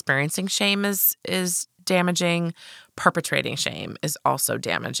much as experiencing shame is damaging, perpetrating shame is also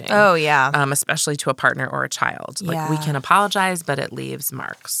damaging. Oh, yeah. Especially to a partner or a child. We Yeah. can apologize, but it leaves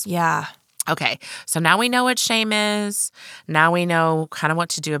marks. Yeah. Okay, so now we know what shame is. Now we know kind of what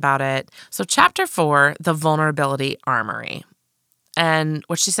to do about it. So chapter 4, the vulnerability armory. And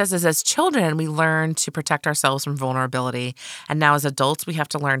what she says is as children, we learn to protect ourselves from vulnerability. And now as adults, we have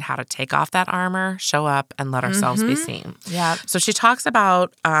to learn how to take off that armor, show up, and let ourselves be seen. Yeah. So she talks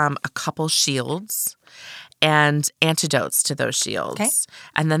about a couple shields and antidotes to those shields. Okay.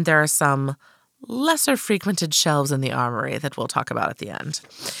 And then there are some lesser frequented shelves in the armory that we'll talk about at the end.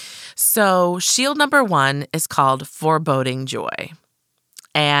 So shield number 1 is called foreboding joy.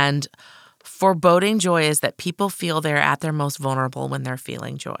 And foreboding joy is that people feel they're at their most vulnerable when they're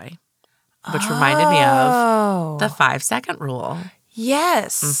feeling joy, which reminded me of the 5-second rule.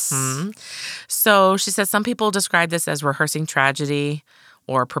 Yes. So she says some people describe this as rehearsing tragedy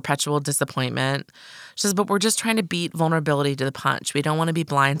or perpetual disappointment. She says, but we're just trying to beat vulnerability to the punch. We don't want to be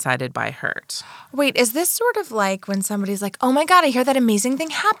blindsided by hurt. Wait, is this sort of like when somebody's like, oh my God, I hear that amazing thing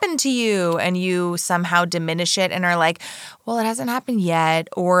happened to you, and you somehow diminish it and are like, well, it hasn't happened yet,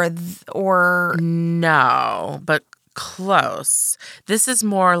 or No, but close. This is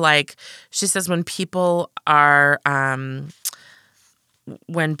more like, she says when people are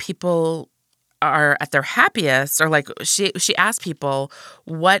at their happiest, or she asked people,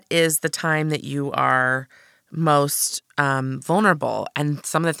 what is the time that you are most vulnerable? And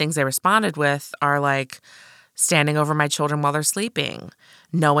some of the things they responded with are standing over my children while they're sleeping,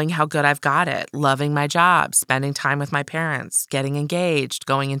 knowing how good I've got it, loving my job, spending time with my parents, getting engaged,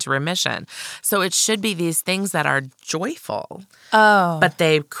 going into remission. So it should be these things that are joyful, but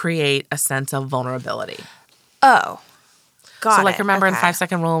they create a sense of vulnerability. Oh, got it. Remember in Okay.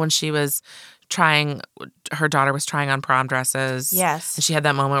 5-second rule when she was her daughter was trying on prom dresses. Yes. And she had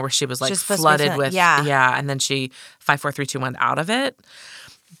that moment where she was She's supposed to be flooded feeling- with, yeah. and then she 5, 4, 3, 2, 1 out of it.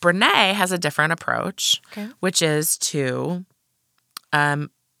 Brene has a different approach, which is to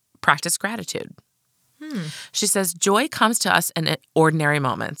practice gratitude. She says, joy comes to us in ordinary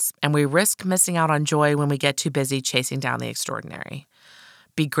moments, and we risk missing out on joy when we get too busy chasing down the extraordinary.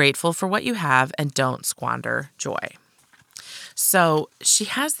 Be grateful for what you have and don't squander joy. So she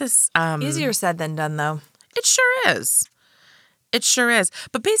has this... Easier said than done, though. It sure is. It sure is.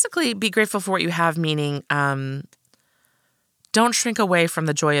 But basically, be grateful for what you have, meaning don't shrink away from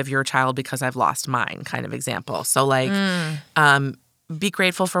the joy of your child because I've lost mine kind of example. So be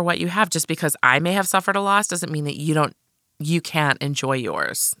grateful for what you have. Just because I may have suffered a loss doesn't mean that you can't enjoy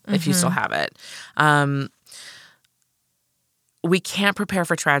yours if you still have it. We can't prepare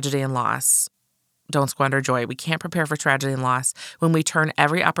for tragedy and loss. Don't squander joy. We can't prepare for tragedy and loss. When we turn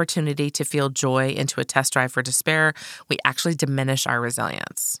every opportunity to feel joy into a test drive for despair, we actually diminish our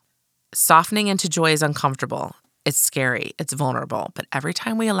resilience. Softening into joy is uncomfortable. It's scary. It's vulnerable. But every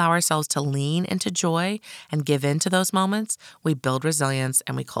time we allow ourselves to lean into joy and give in to those moments, we build resilience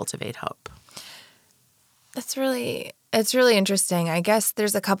and we cultivate hope. It's really interesting. I guess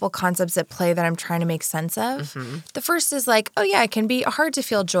there's a couple concepts at play that I'm trying to make sense of. The first is it can be hard to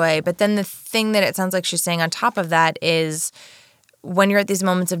feel joy. But then the thing that it sounds like she's saying on top of that is when you're at these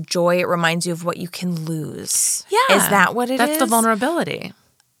moments of joy, it reminds you of what you can lose. Yeah. Is that what it is? That's the vulnerability.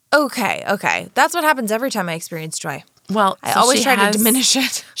 Okay. That's what happens every time I experience joy. Well, I always try to diminish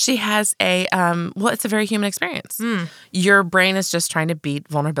it. She has it's a very human experience. Your brain is just trying to beat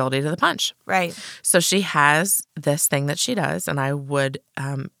vulnerability to the punch. Right. So she has this thing that she does, and I would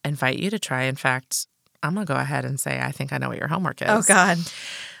invite you to try. In fact, I'm going to go ahead and say I think I know what your homework is. Oh, God.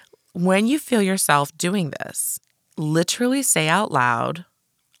 When you feel yourself doing this, literally say out loud,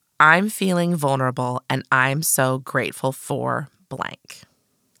 I'm feeling vulnerable, and I'm so grateful for blank.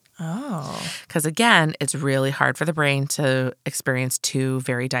 Oh. Because again, it's really hard for the brain to experience two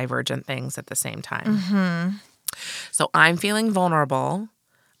very divergent things at the same time. So I'm feeling vulnerable.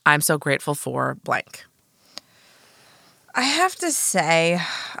 I'm so grateful for blank. I have to say,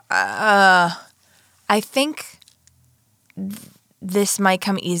 I think this might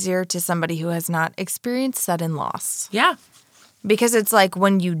come easier to somebody who has not experienced sudden loss. Yeah. Because it's like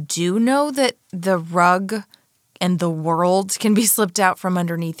when you do know that the rug and the world can be slipped out from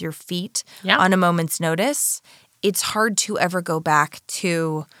underneath your feet on a moment's notice, it's hard to ever go back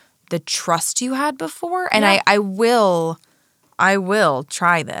to the trust you had before. And I will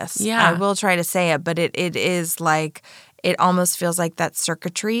try this. Yeah. I will try to say it, but it is like, it almost feels like that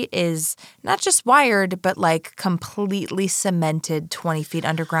circuitry is not just wired, but like completely cemented 20 feet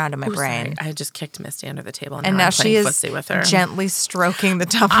underground in my brain. Sorry. I just kicked Misty under the table, and now I'm she is footsie with her. gently stroking the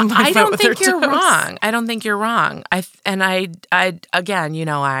top of my I foot don't with her think you're toes. wrong. I don't think you're wrong. I again,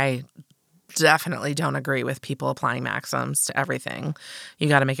 I definitely don't agree with people applying maxims to everything. You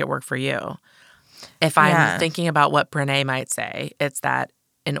got to make it work for you. If I'm thinking about what Brené might say, it's that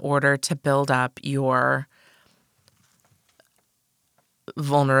in order to build up your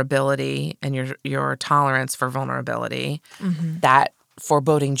vulnerability and your tolerance for vulnerability, that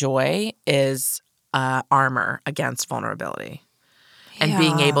foreboding joy is armor against vulnerability. And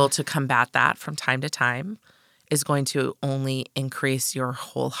being able to combat that from time to time is going to only increase your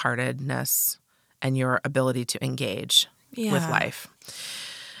wholeheartedness and your ability to engage with life.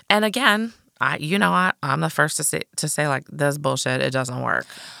 And again, I'm the first to say like, this bullshit, it doesn't work.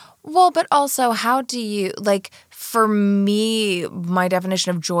 Well, but also, how do you, like, for me, my definition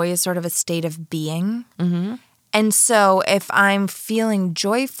of joy is sort of a state of being. Mm-hmm. And so if I'm feeling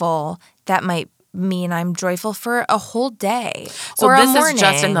joyful, that might mean I'm joyful for a whole day or this a morning. is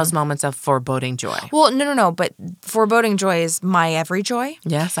just in those moments of foreboding joy. Well, no. But foreboding joy is my every joy.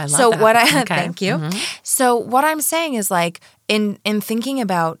 Yes, I love that. Thank you. Mm-hmm. So what I'm saying is like in thinking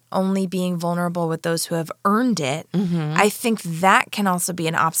about only being vulnerable with those who have earned it, I think that can also be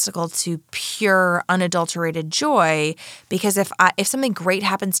an obstacle to pure, unadulterated joy. Because if something great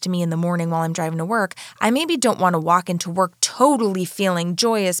happens to me in the morning while I'm driving to work, I maybe don't want to walk into work totally feeling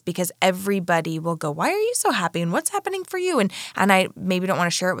joyous because everybody will go, "Why are you so happy? And what's happening for you?" And I maybe don't want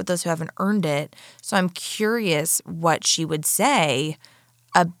to share it with those who haven't earned it. So I'm curious what she would say.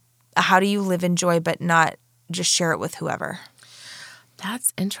 How do you live in joy but not just share it with whoever?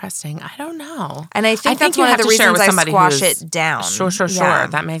 That's interesting. I don't know. And I think that's one of the reasons I squash it down. Sure. Yeah.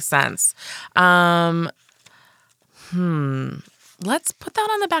 That makes sense. Let's put that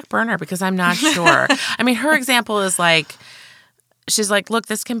on the back burner because I'm not sure. I mean, her example is like, she's like, look,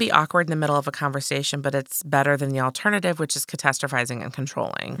 this can be awkward in the middle of a conversation, but it's better than the alternative, which is catastrophizing and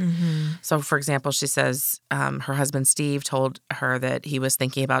controlling. Mm-hmm. So, for example, she says her husband, Steve, told her that he was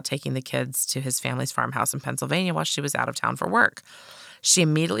thinking about taking the kids to his family's farmhouse in Pennsylvania while she was out of town for work. She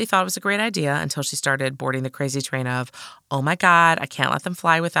immediately thought it was a great idea until she started boarding the crazy train of, oh my God, I can't let them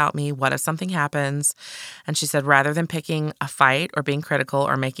fly without me. What if something happens? And she said, rather than picking a fight or being critical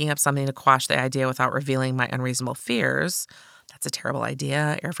or making up something to quash the idea without revealing my unreasonable fears, that's a terrible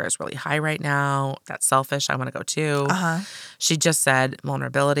idea. Airfare is really high right now. That's selfish. I want to go too. She just said,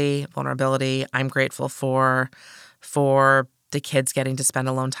 vulnerability. I'm grateful for the kids getting to spend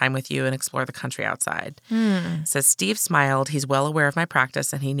alone time with you and explore the country outside. Says Steve smiled. He's well aware of my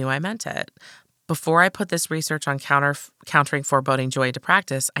practice and he knew I meant it. Before I put this research on countering foreboding joy into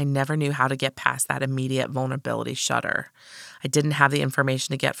practice, I never knew how to get past that immediate vulnerability shudder. I didn't have the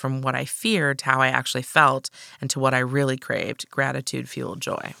information to get from what I feared to how I actually felt and to what I really craved, gratitude-fueled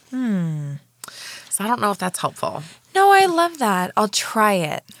joy. So I don't know if that's helpful. No, I love that. I'll try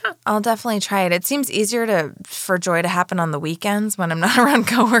it. Yeah. I'll definitely try it. It seems easier for joy to happen on the weekends when I'm not around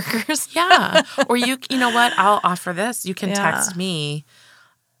coworkers. Yeah. Or you know what? I'll offer this. You can text me,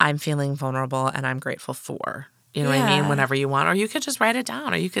 I'm feeling vulnerable and I'm grateful for. You know what I mean? Whenever you want. Or you could just write it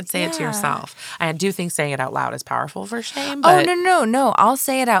down or you could say it to yourself. I do think saying it out loud is powerful for shame. But No. I'll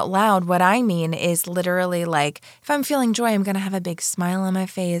say it out loud. What I mean is literally like, if I'm feeling joy, I'm going to have a big smile on my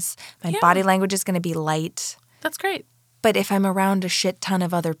face. My body language is going to be light. That's great. But if I'm around a shit ton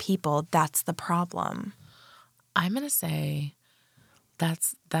of other people, that's the problem. I'm going to say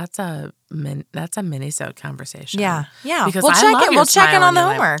that's a mini-sode conversation. Yeah. Because we'll check in on the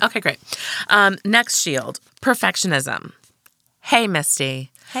homework. Okay, great. Next shield, perfectionism. Hey,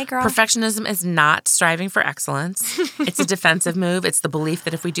 Misty. Hey, girl. Perfectionism is not striving for excellence. It's a defensive move. It's the belief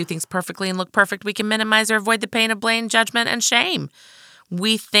that if we do things perfectly and look perfect, we can minimize or avoid the pain of blame, judgment, and shame.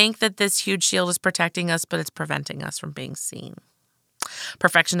 We think that this huge shield is protecting us, but it's preventing us from being seen.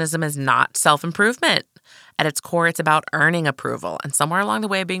 Perfectionism is not self-improvement. At its core, it's about earning approval. And somewhere along the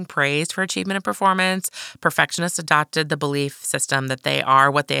way, being praised for achievement and performance, perfectionists adopted the belief system that they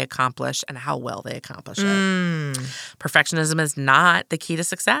are what they accomplish and how well they accomplish it. Perfectionism is not the key to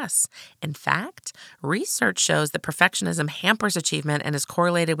success. In fact, research shows that perfectionism hampers achievement and is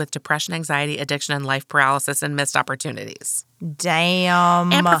correlated with depression, anxiety, addiction, and life paralysis and missed opportunities.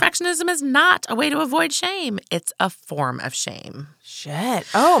 Damn. And perfectionism is not a way to avoid shame. It's a form of shame. Shit.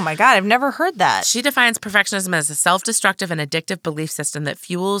 Oh my God, I've never heard that. She defines perfectionism as a self-destructive and addictive belief system that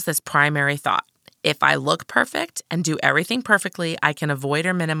fuels this primary thought. If I look perfect and do everything perfectly, I can avoid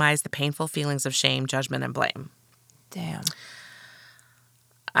or minimize the painful feelings of shame, judgment, and blame. Damn.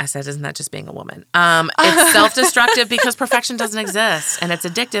 I said, isn't that just being a woman? It's self-destructive because perfection doesn't exist. And it's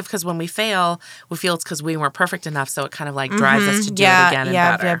addictive because when we fail, we feel it's because we weren't perfect enough. So it kind of like drives us to do it again and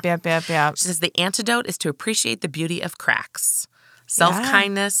better. Yep. She says the antidote is to appreciate the beauty of cracks.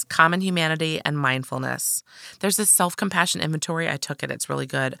 Self-kindness, common humanity, and mindfulness. There's this self-compassion inventory. I took it. It's really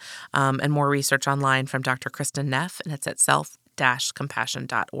good. And more research online from Dr. Kristen Neff, and it's at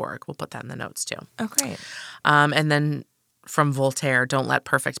self-compassion.org. We'll put that in the notes too. Oh, great. And then from Voltaire, don't let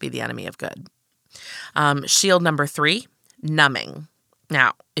perfect be the enemy of good. Shield number 3, numbing.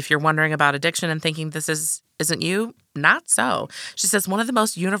 Now, if you're wondering about addiction and thinking this isn't you, not so. She says one of the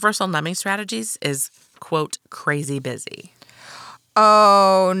most universal numbing strategies is, quote, crazy busy.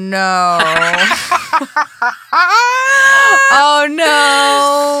 Oh, no. Oh,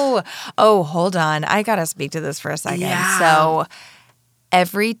 no. Oh, hold on. I got to speak to this for a second. Yeah. So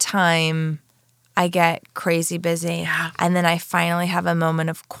every time I get crazy busy and then I finally have a moment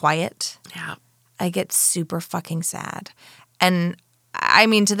of quiet, I get super fucking sad. And I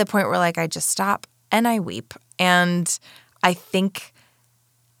mean, to the point where like I just stop and I weep. And I think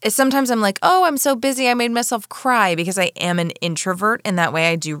sometimes I'm like, oh, I'm so busy, I made myself cry because I am an introvert. And that way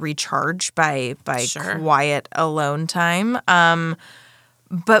I do recharge by quiet alone time.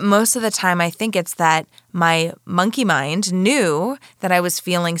 But most of the time I think it's that my monkey mind knew that I was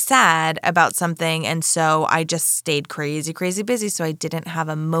feeling sad about something. And so I just stayed crazy, crazy busy. So I didn't have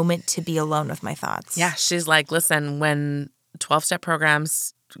a moment to be alone with my thoughts. Yeah, she's like, listen, when 12-step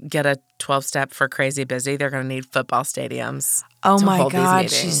programs get a 12-step for crazy busy, they're going to need football stadiums. Oh to my hold God,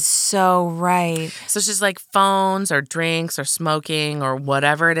 these meetings. she's so right. So she's like phones or drinks or smoking or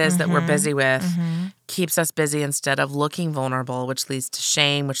whatever it is that we're busy with keeps us busy instead of looking vulnerable, which leads to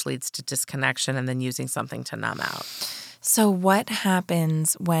shame, which leads to disconnection, and then using something to numb out. So what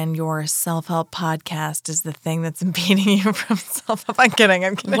happens when your self-help podcast is the thing that's impeding you from self-help? I'm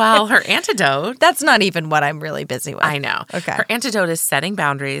kidding. Well, her antidote. That's not even what I'm really busy with. I know. Okay. Her antidote is setting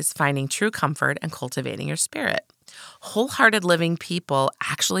boundaries, finding true comfort, and cultivating your spirit. Wholehearted living people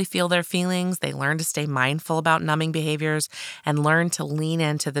actually feel their feelings. They learn to stay mindful about numbing behaviors and learn to lean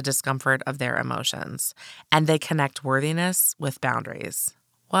into the discomfort of their emotions. And they connect worthiness with boundaries.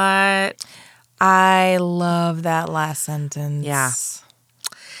 What? I love that last sentence. Yeah.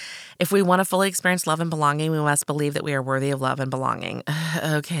 If we want to fully experience love and belonging, we must believe that we are worthy of love and belonging.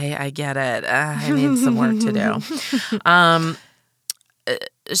 Okay, I get it. I need some work to do.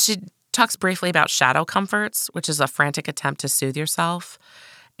 She talks briefly about shadow comforts, which is a frantic attempt to soothe yourself.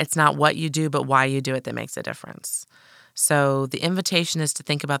 It's not what you do, but why you do it that makes a difference. So the invitation is to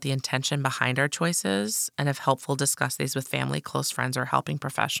think about the intention behind our choices and, if helpful, discuss these with family, close friends, or helping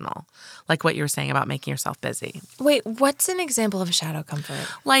professional. Like what you were saying about making yourself busy. Wait, what's an example of a shadow comfort?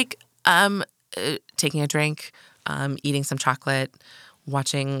 Like taking a drink, eating some chocolate,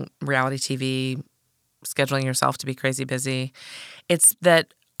 watching reality TV, scheduling yourself to be crazy busy. It's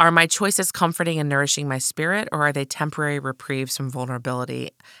that, are my choices comforting and nourishing my spirit, or are they temporary reprieves from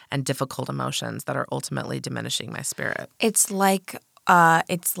vulnerability and difficult emotions that are ultimately diminishing my spirit? It's like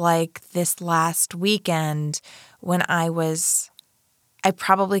this last weekend when I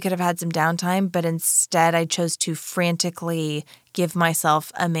probably could have had some downtime, but instead I chose to frantically give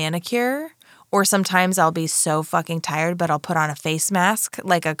myself a manicure. Or sometimes I'll be so fucking tired, but I'll put on a face mask,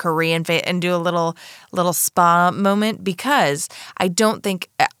 like a Korean face, and do a little spa moment, because I don't think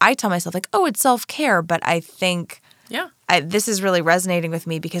 – I tell myself like, oh, it's self-care, but I think this is really resonating with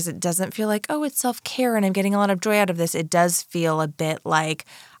me because it doesn't feel like, oh, it's self-care and I'm getting a lot of joy out of this. It does feel a bit like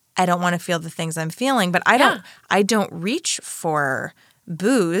I don't want to feel the things I'm feeling, but I don't reach for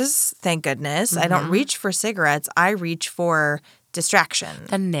booze, thank goodness. I don't reach for cigarettes. I reach for – distraction.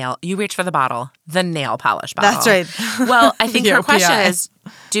 You reach for the bottle, the nail polish bottle. That's right. Well, I think her question is,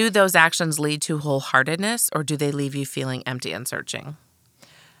 do those actions lead to wholeheartedness, or do they leave you feeling empty and searching?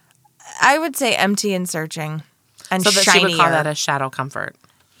 I would say empty and searching and shinier. So that she would call that a shadow comfort.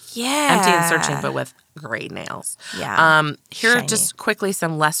 Yeah. Empty and searching, but with great nails. Yeah. Here are just quickly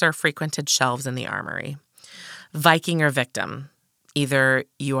some lesser frequented shelves in the armory. Viking or victim. Either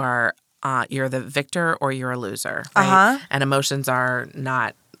you're the victor or you're a loser, right? Uh-huh. And emotions are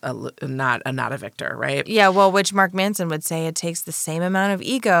not a victor, right? Yeah, well, which Mark Manson would say it takes the same amount of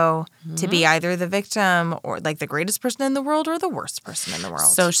ego to be either the victim or like the greatest person in the world or the worst person in the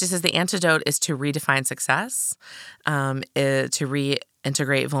world. So she says the antidote is to redefine success, to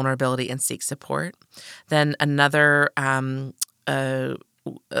reintegrate vulnerability and seek support. Then another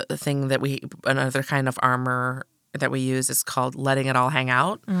another kind of armor that we use is called letting it all hang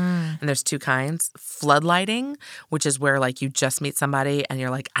out. And there's two kinds. Floodlighting, which is where like you just meet somebody and you're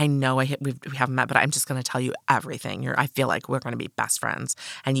like, I know we haven't met, but I'm just going to tell you everything. I feel like we're going to be best friends.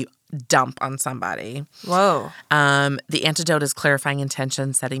 And you dump on somebody. Whoa. The antidote is clarifying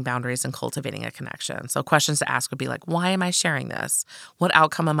intentions, setting boundaries, and cultivating a connection. So questions to ask would be like, why am I sharing this? What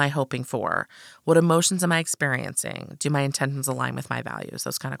outcome am I hoping for? What emotions am I experiencing? Do my intentions align with my values?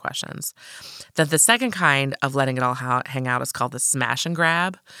 Those kind of questions. Then the second kind of letting it all hang out is called the smash and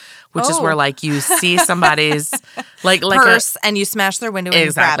grab, which is where like you see somebody's like purse and you smash their window and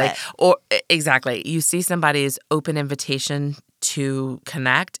exactly. grab it. Or exactly. You see somebody's open invitation to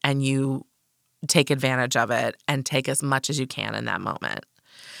connect and you take advantage of it and take as much as you can in that moment.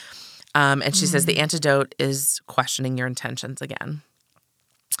 And she says the antidote is questioning your intentions again,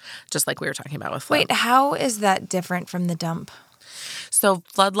 just like we were talking about with flow. Wait, how is that different from the dump? So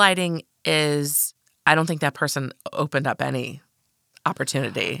floodlighting is, I don't think that person opened up any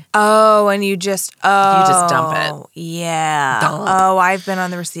opportunity. Oh, and you just dump it. Yeah. Dump. Oh, I've been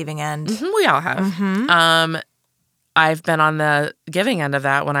on the receiving end. We all have. I've been on the giving end of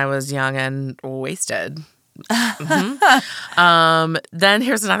that when I was young and wasted. Then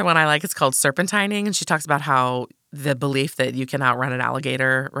here's another one I like. It's called serpentining, and she talks about how the belief that you can outrun an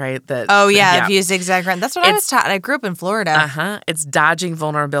alligator, right? If you zigzag around. That's what I was taught. I grew up in Florida. It's dodging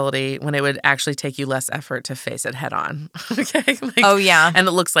vulnerability when it would actually take you less effort to face it head on. Okay. And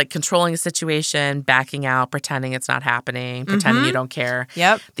it looks like controlling a situation, backing out, pretending it's not happening, pretending you don't care.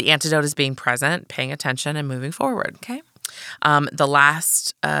 Yep. The antidote is being present, paying attention, and moving forward. Okay. The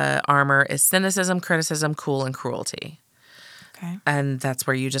last armor is cynicism, criticism, cool, and cruelty. Okay. And that's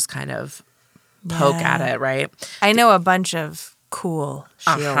where you just kind of poke at it, right? I know a bunch of cool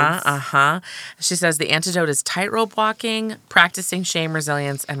shields. She says the antidote is tightrope walking, practicing shame,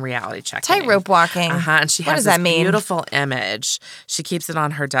 resilience, and reality checking. Tightrope walking. And she what has does that this mean? beautiful image. She keeps it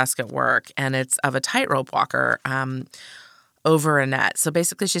on her desk at work, and it's of a tightrope walker over a net. So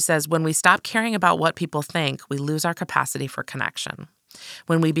basically she says, when we stop caring about what people think, we lose our capacity for connection.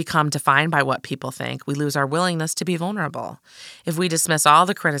 When we become defined by what people think, we lose our willingness to be vulnerable. If we dismiss all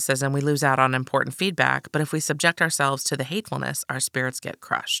the criticism, we lose out on important feedback. But if we subject ourselves to the hatefulness, our spirits get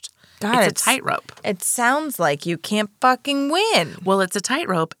crushed. God, it's a tightrope. It sounds like you can't fucking win. Well, it's a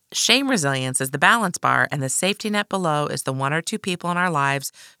tightrope. Shame resilience is the balance bar, and the safety net below is the one or two people in our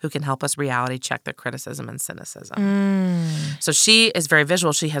lives who can help us reality check the criticism and cynicism. So she is very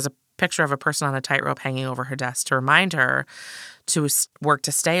visual. She has a picture of a person on a tightrope hanging over her desk to remind her to work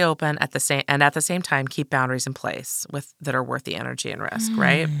to stay open at the same time keep boundaries in place that are worth the energy and risk,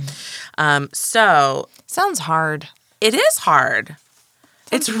 right? So sounds hard. It is hard.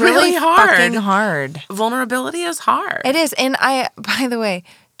 It's really hard. Fucking hard. Vulnerability is hard. It is. And I, by the way,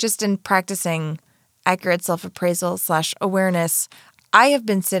 just in practicing accurate self-appraisal / awareness, I have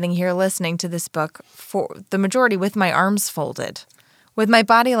been sitting here listening to this book for the majority with my arms folded, with my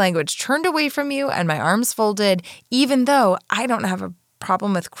body language turned away from you and my arms folded, even though I don't have a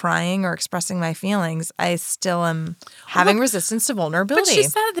problem with crying or expressing my feelings, I still am having resistance to vulnerability. But she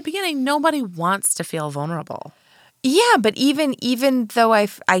said at the beginning, nobody wants to feel vulnerable. Yeah, but even though I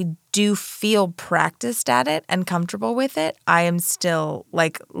do feel practiced at it and comfortable with it, I am still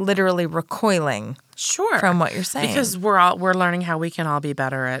like literally recoiling from what you're saying. Because we're learning how we can all be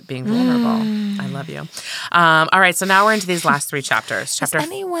better at being vulnerable. I love you. All right, so now we're into these last three chapters. Is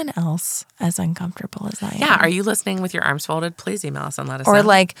anyone else as uncomfortable as I am? Yeah, are you listening with your arms folded? Please email us and let us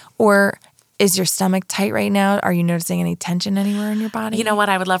know. Or is your stomach tight right now? Are you noticing any tension anywhere in your body? You know what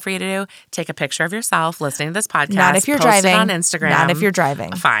I would love for you to do? Take a picture of yourself listening to this podcast. Not if you're driving. Post it on Instagram. Not if you're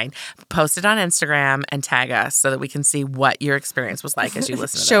driving. Fine. Post it on Instagram and tag us so that we can see what your experience was like as you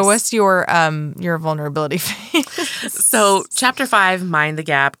listen to this. Show us your vulnerability face. So chapter 5, Mind the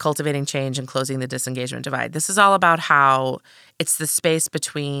Gap, Cultivating Change and Closing the Disengagement Divide. This is all about how it's the space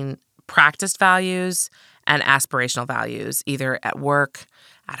between practiced values and aspirational values, either at work,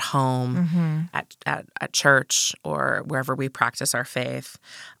 at home, at church, or wherever we practice our faith.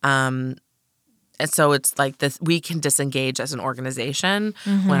 And so it's like this, we can disengage as an organization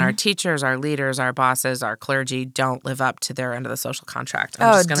when our teachers, our leaders, our bosses, our clergy don't live up to their end of the social contract.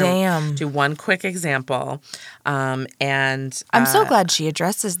 I'm just going to do one quick example. And I'm so glad she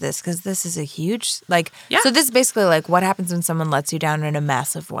addresses this because this is a huge, so this is basically like what happens when someone lets you down in a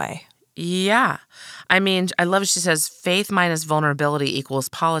massive way. Yeah. I mean, I love it. She says, faith minus vulnerability equals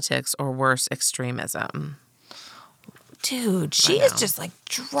politics or worse, extremism. Dude, she is just like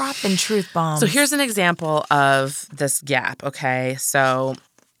dropping truth bombs. So here's an example of this gap, okay? So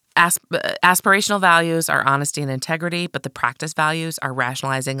aspirational values are honesty and integrity, but the practice values are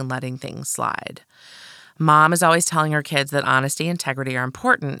rationalizing and letting things slide. Mom is always telling her kids that honesty and integrity are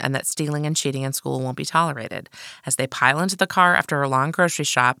important and that stealing and cheating in school won't be tolerated. As they pile into the car after a long grocery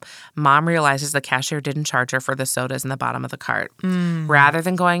shop, Mom realizes the cashier didn't charge her for the sodas in the bottom of the cart. Rather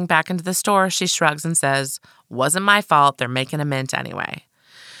than going back into the store, she shrugs and says, "Wasn't my fault. They're making a mint anyway."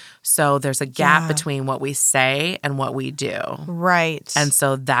 So there's a gap between what we say and what we do. Right. And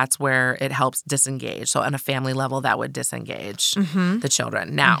so that's where it helps disengage. So on a family level, that would disengage the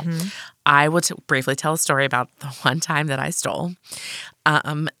children. Now, I will briefly tell a story about the one time that I stole.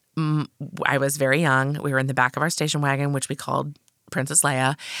 I was very young. We were in the back of our station wagon, which we called Princess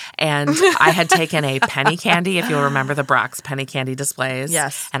Leia, and I had taken a penny candy, if you'll remember the Brock's penny candy displays.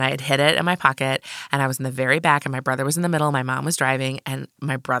 Yes. And I had hid it in my pocket, and I was in the very back, and my brother was in the middle. My mom was driving, and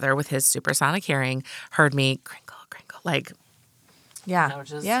my brother, with his supersonic hearing, heard me crinkle, crinkle, like,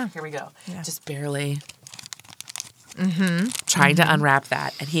 here we go. Yeah. Just barely trying to unwrap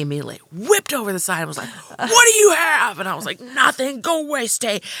that. And he immediately whipped over the side and was like, "What do you have?" And I was like, "Nothing, go away,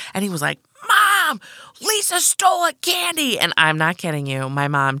 stay." And he was like, "Mom, Lisa stole a candy." And I'm not kidding you. My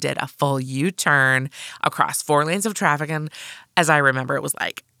mom did a full U-turn across 4 lanes of traffic. And as I remember, it was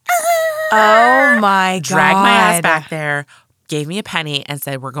like, oh my God. Dragged my ass back there, gave me a penny and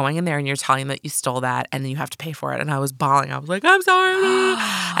said, "We're going in there and you're telling them that you stole that and then you have to pay for it." And I was bawling. I was like, "I'm sorry."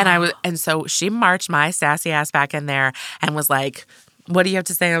 And so she marched my sassy ass back in there and was like, "What do you have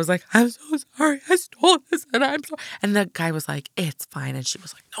to say?" And I was like, "I'm so sorry. I stole this and I'm sorry." And the guy was like, "It's fine." And she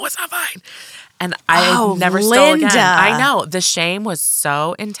was like, "No, it's not fine." And I never stole again. I know. The shame was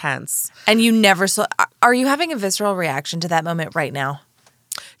so intense. And you never stole. Are you having a visceral reaction to that moment right now?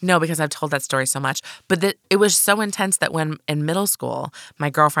 No, because I've told that story so much. But it was so intense that when in middle school,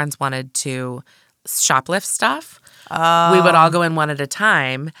 my girlfriends wanted to shoplift stuff. We would all go in one at a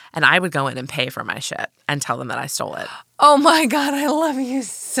time, and I would go in and pay for my shit and tell them that I stole it. Oh my God, I love you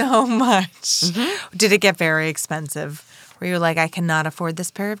so much. Did it get very expensive? Were you like, "I cannot afford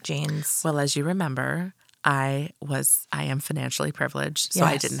this pair of jeans"? Well, as you remember, I am financially privileged, so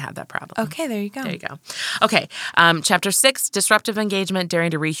I didn't have that problem. Okay, there you go. There you go. Okay, Chapter 6, Disruptive Engagement, Daring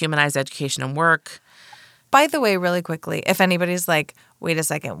to Rehumanize Education and Work. By the way, really quickly, if anybody's like, "Wait a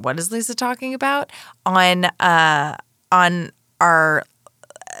second, what is Lisa talking about?" On our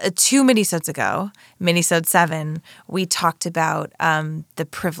 2 minisodes ago, minisode 7, we talked about the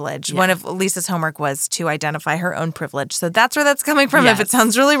privilege. Yeah. One of Lisa's homework was to identify her own privilege. So that's where that's coming from. If it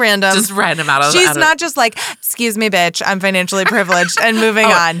sounds really random. Just random out of She's not just like, "Excuse me, bitch, I'm financially privileged," and moving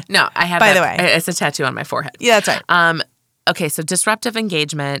on. No, I have By the way. It's a tattoo on my forehead. Yeah, that's right. Okay, so disruptive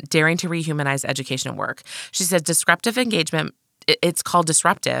engagement, daring to rehumanize education and work. She said disruptive engagement, it's called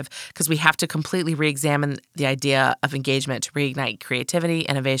disruptive because we have to completely re-examine the idea of engagement to reignite creativity,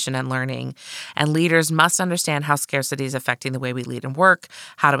 innovation, and learning. And leaders must understand how scarcity is affecting the way we lead and work,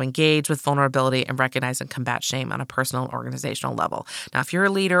 how to engage with vulnerability, and recognize and combat shame on a personal and organizational level. Now, if you're a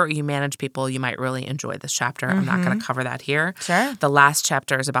leader or you manage people, you might really enjoy this chapter. I'm not going to cover that here. Sure. The last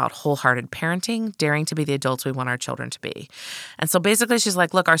chapter is about wholehearted parenting, daring to be the adults we want our children to be. And so basically she's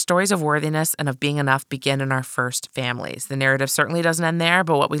like, look, our stories of worthiness and of being enough begin in our first families. The narrative certainly doesn't end there,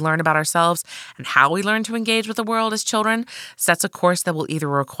 but what we learn about ourselves and how we learn to engage with the world as children sets a course that will either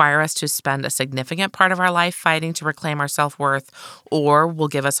require us to spend a significant part of our life fighting to reclaim our self-worth or will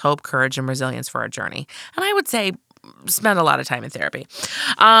give us hope, courage, and resilience for our journey. And I would say spend a lot of time in therapy.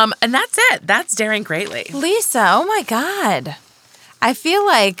 And that's it. That's Daring Greatly. Lisa, oh my God. I feel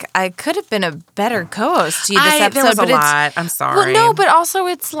like I could have been a better co-host to you this episode. There was a lot. I'm sorry. Well, no, but also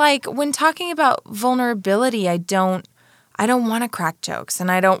it's like when talking about vulnerability, I don't want to crack jokes, and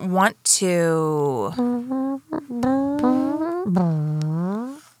I don't want to.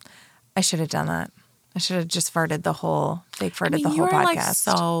 I should have done that. I should have just fake farted the whole podcast.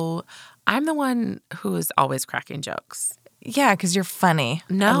 Like I'm the one who is always cracking jokes. Yeah, because you're funny.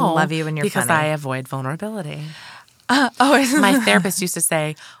 No, I love you when you're because funny. I avoid vulnerability. My therapist used to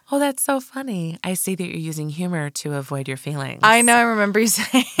say, "Oh, that's so funny. I see that you're using humor to avoid your feelings." I know. I remember you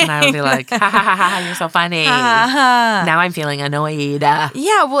saying. And I would be like, "Ha ha ha ha! You're so funny." Now I'm feeling annoyed.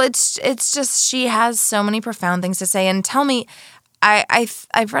 Yeah, well, it's just she has so many profound things to say. And tell me,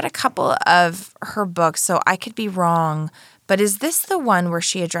 I've read a couple of her books, so I could be wrong, but is this the one where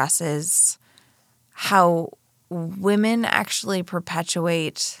she addresses how women actually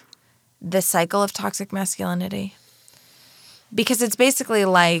perpetuate the cycle of toxic masculinity? Because it's basically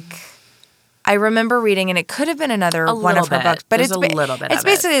like, I remember reading, and it could have been another one of her books, but There's a little bit. It's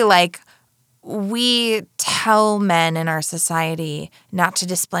basically like, we tell men in our society not to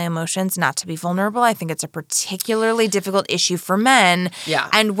display emotions, not to be vulnerable. I think it's a particularly difficult issue for men. Yeah.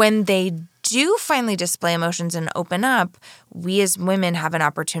 And when they do finally display emotions and open up, we as women have an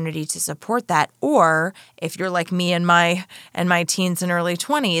opportunity to support that. Or if you're like me in my teens and early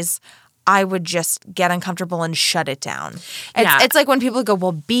 20s, I would just get uncomfortable and shut it down. It's like when people go,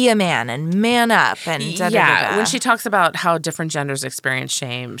 well, be a man and man up. And da-da-da-da. When she talks about how different genders experience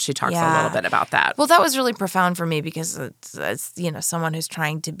shame, she talks a little bit about that. Well, that was really profound for me because as someone who's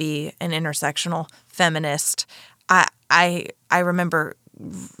trying to be an intersectional feminist, I remember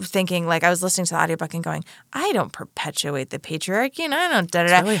thinking, like, I was listening to the audiobook and going, I don't perpetuate the patriarchy, and I don't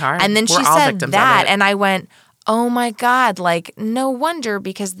da-da-da. It's really hard. And then she said that, and I went, oh my God, like, no wonder,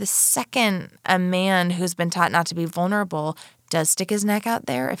 because the second a man who's been taught not to be vulnerable does stick his neck out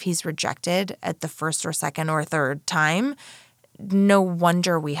there, if he's rejected at the first or second or third time, no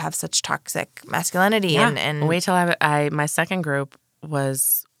wonder we have such toxic masculinity. Yeah. And wait till my second group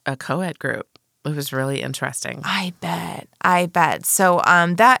was a co-ed group. It was really interesting. I bet. So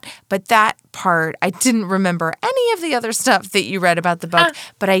that part, I didn't remember any of the other stuff that you read about the book,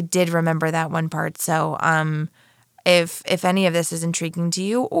 but I did remember that one part. So if any of this is intriguing to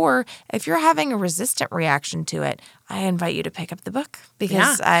you, or if you're having a resistant reaction to it, I invite you to pick up the book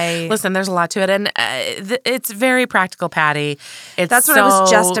because listen, there's a lot to it, and it's very practical, Patty. That's what I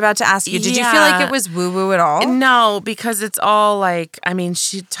was just about to ask you. Did you feel like it was woo-woo at all? No, because it's all like, I mean,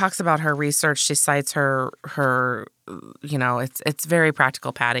 she talks about her research. She cites her it's very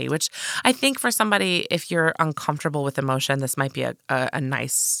practical, Patty, which I think for somebody, if you're uncomfortable with emotion, this might be a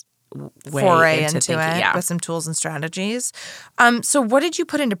nice foray into it with some tools and strategies. So what did you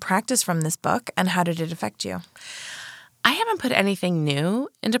put into practice from this book, and how did it affect you? I haven't put anything new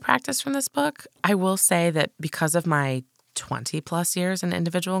into practice from this book. I will say that because of my 20-plus years in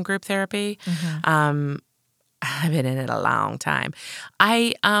individual and group therapy, I've been in it a long time.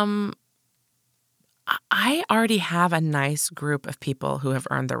 I already have a nice group of people who have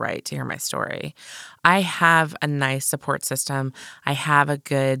earned the right to hear my story. I have a nice support system. I have a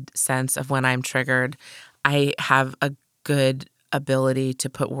good sense of when I'm triggered. I have a good ability to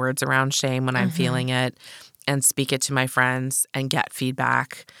put words around shame when I'm feeling it and speak it to my friends and get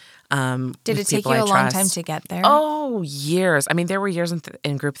feedback. Did it take you a long time to get there? Oh, years. I mean, there were years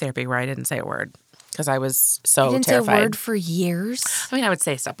in group therapy where I didn't say a word because I was so you didn't terrified. Say a word for years? I mean, I would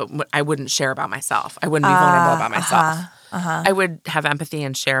say stuff, but I wouldn't share about myself. I wouldn't be vulnerable about myself. I would have empathy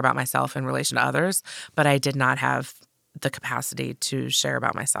and share about myself in relation to others, but I did not have the capacity to share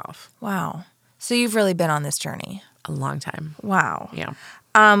about myself. Wow. So you've really been on this journey. A long time. Wow. Yeah.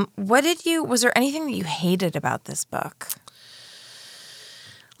 Was there anything that you hated about this book?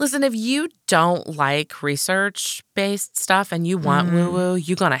 Listen, if you don't like research-based stuff and you want woo-woo,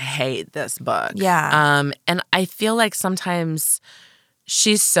 you're going to hate this book. Yeah. And I feel like sometimes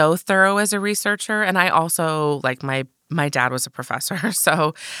she's so thorough as a researcher, and I also, like, my dad was a professor,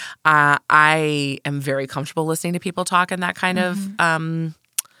 so I am very comfortable listening to people talk in that kind of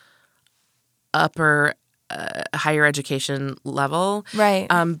upper higher education level. Right.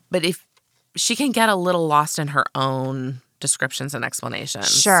 But if she can get a little lost in her own descriptions and explanations.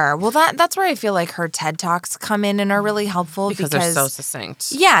 Sure. Well, that's where I feel like her TED Talks come in and are really helpful because they're so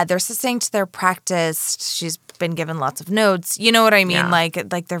succinct. Yeah, they're succinct, they're practiced. She's been given lots of notes. You know what I mean? Yeah.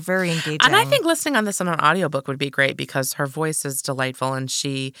 Like they're very engaging. And I think listening on this on an audiobook would be great because her voice is delightful and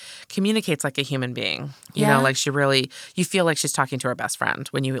she communicates like a human being. You know, like you feel like she's talking to her best friend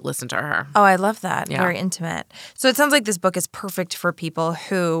when you listen to her. Oh, I love that. Yeah. Very intimate. So it sounds like this book is perfect for people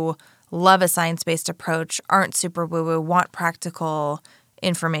who love a science-based approach, aren't super woo-woo, want practical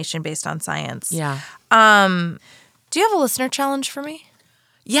information based on science. Yeah. Do you have a listener challenge for me?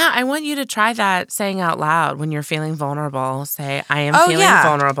 Yeah, I want you to try that saying out loud when you're feeling vulnerable. Say, I am feeling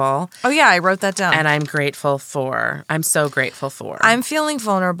vulnerable. Oh, yeah, I wrote that down. And I'm so grateful for. I'm feeling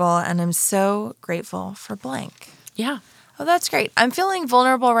vulnerable and I'm so grateful for blank. Yeah. Oh, that's great. I'm feeling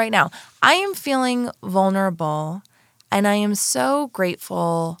vulnerable right now. I am feeling vulnerable and I am so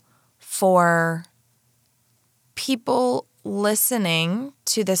grateful for people listening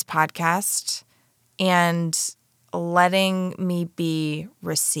to this podcast and letting me be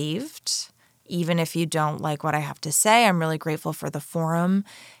received, even if you don't like what I have to say. I'm really grateful for the forum.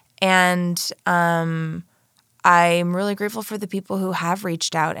 And I'm really grateful for the people who have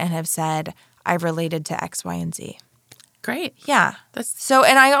reached out and have said, I related to X, Y, and Z. Great. Yeah.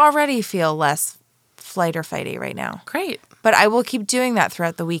 And I already feel less flight or fighty right now. Great. But I will keep doing that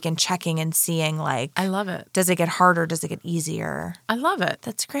throughout the week and checking and seeing, like, I love it. Does it get harder? Does it get easier? I love it.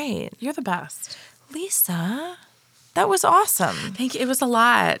 That's great. You're the best. Lisa, that was awesome. Thank you. It was a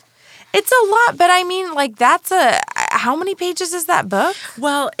lot. It's a lot, but I mean, like, how many pages is that book?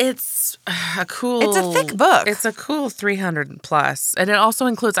 Well, it's a cool... It's a thick book. It's a cool 300 plus. And it also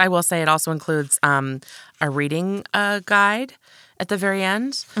includes, I will say, a reading guide at the very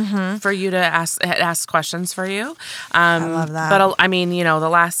end for you to ask questions for you. I love that. But I mean, the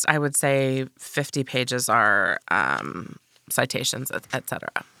last, I would say 50 pages are citations, et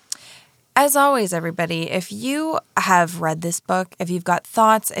cetera. As always, everybody, if you have read this book, if you've got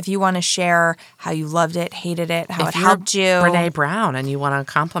thoughts, if you want to share how you loved it, hated it, how it helped you. Brene Brown, and you want to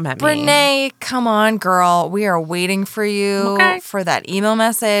compliment me. Brene, come on, girl. We are waiting for you for that email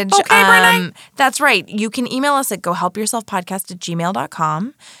message. Okay, Brene. That's right. You can email us at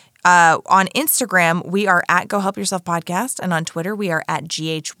gohelpyourselfpodcast@gmail.com. On Instagram, we are at Go Help Yourself Podcast, and on Twitter, we are at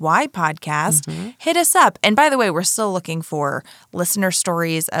GHY Podcast. Hit us up. And by the way, we're still looking for listener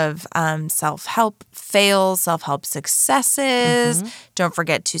stories of self-help fails, self-help successes. Don't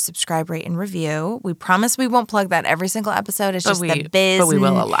forget to subscribe, rate, and review. We promise we won't plug that every single episode. It's the biz. But we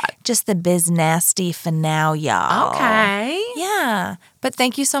will a lot. Just the biz nasty for now, y'all. Okay. Yeah. But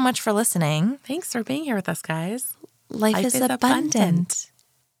thank you so much for listening. Thanks for being here with us, guys. Life is abundant.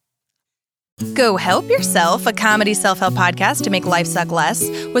 Go Help Yourself, a comedy self-help podcast to make life suck less,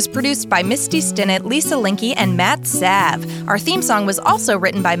 was produced by Misty Stinnett, Lisa Linky, and Matt Sav. Our theme song was also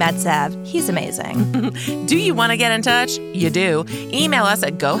written by Matt Sav. He's amazing. Do you want to get in touch? You do. Email us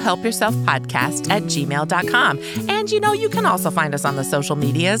at gohelpyourselfpodcast@gmail.com. And you can also find us on the social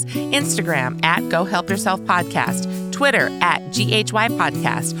medias, Instagram at Go Help Yourself Podcast, Twitter at GHY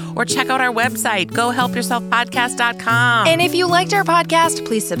Podcast, or check out our website, gohelpyourselfpodcast.com. And if you liked our podcast,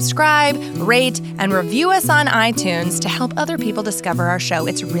 please subscribe, rate, and review us on iTunes to help other people discover our show.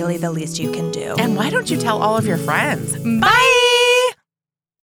 It's really the least you can do. And why don't you tell all of your friends? Bye!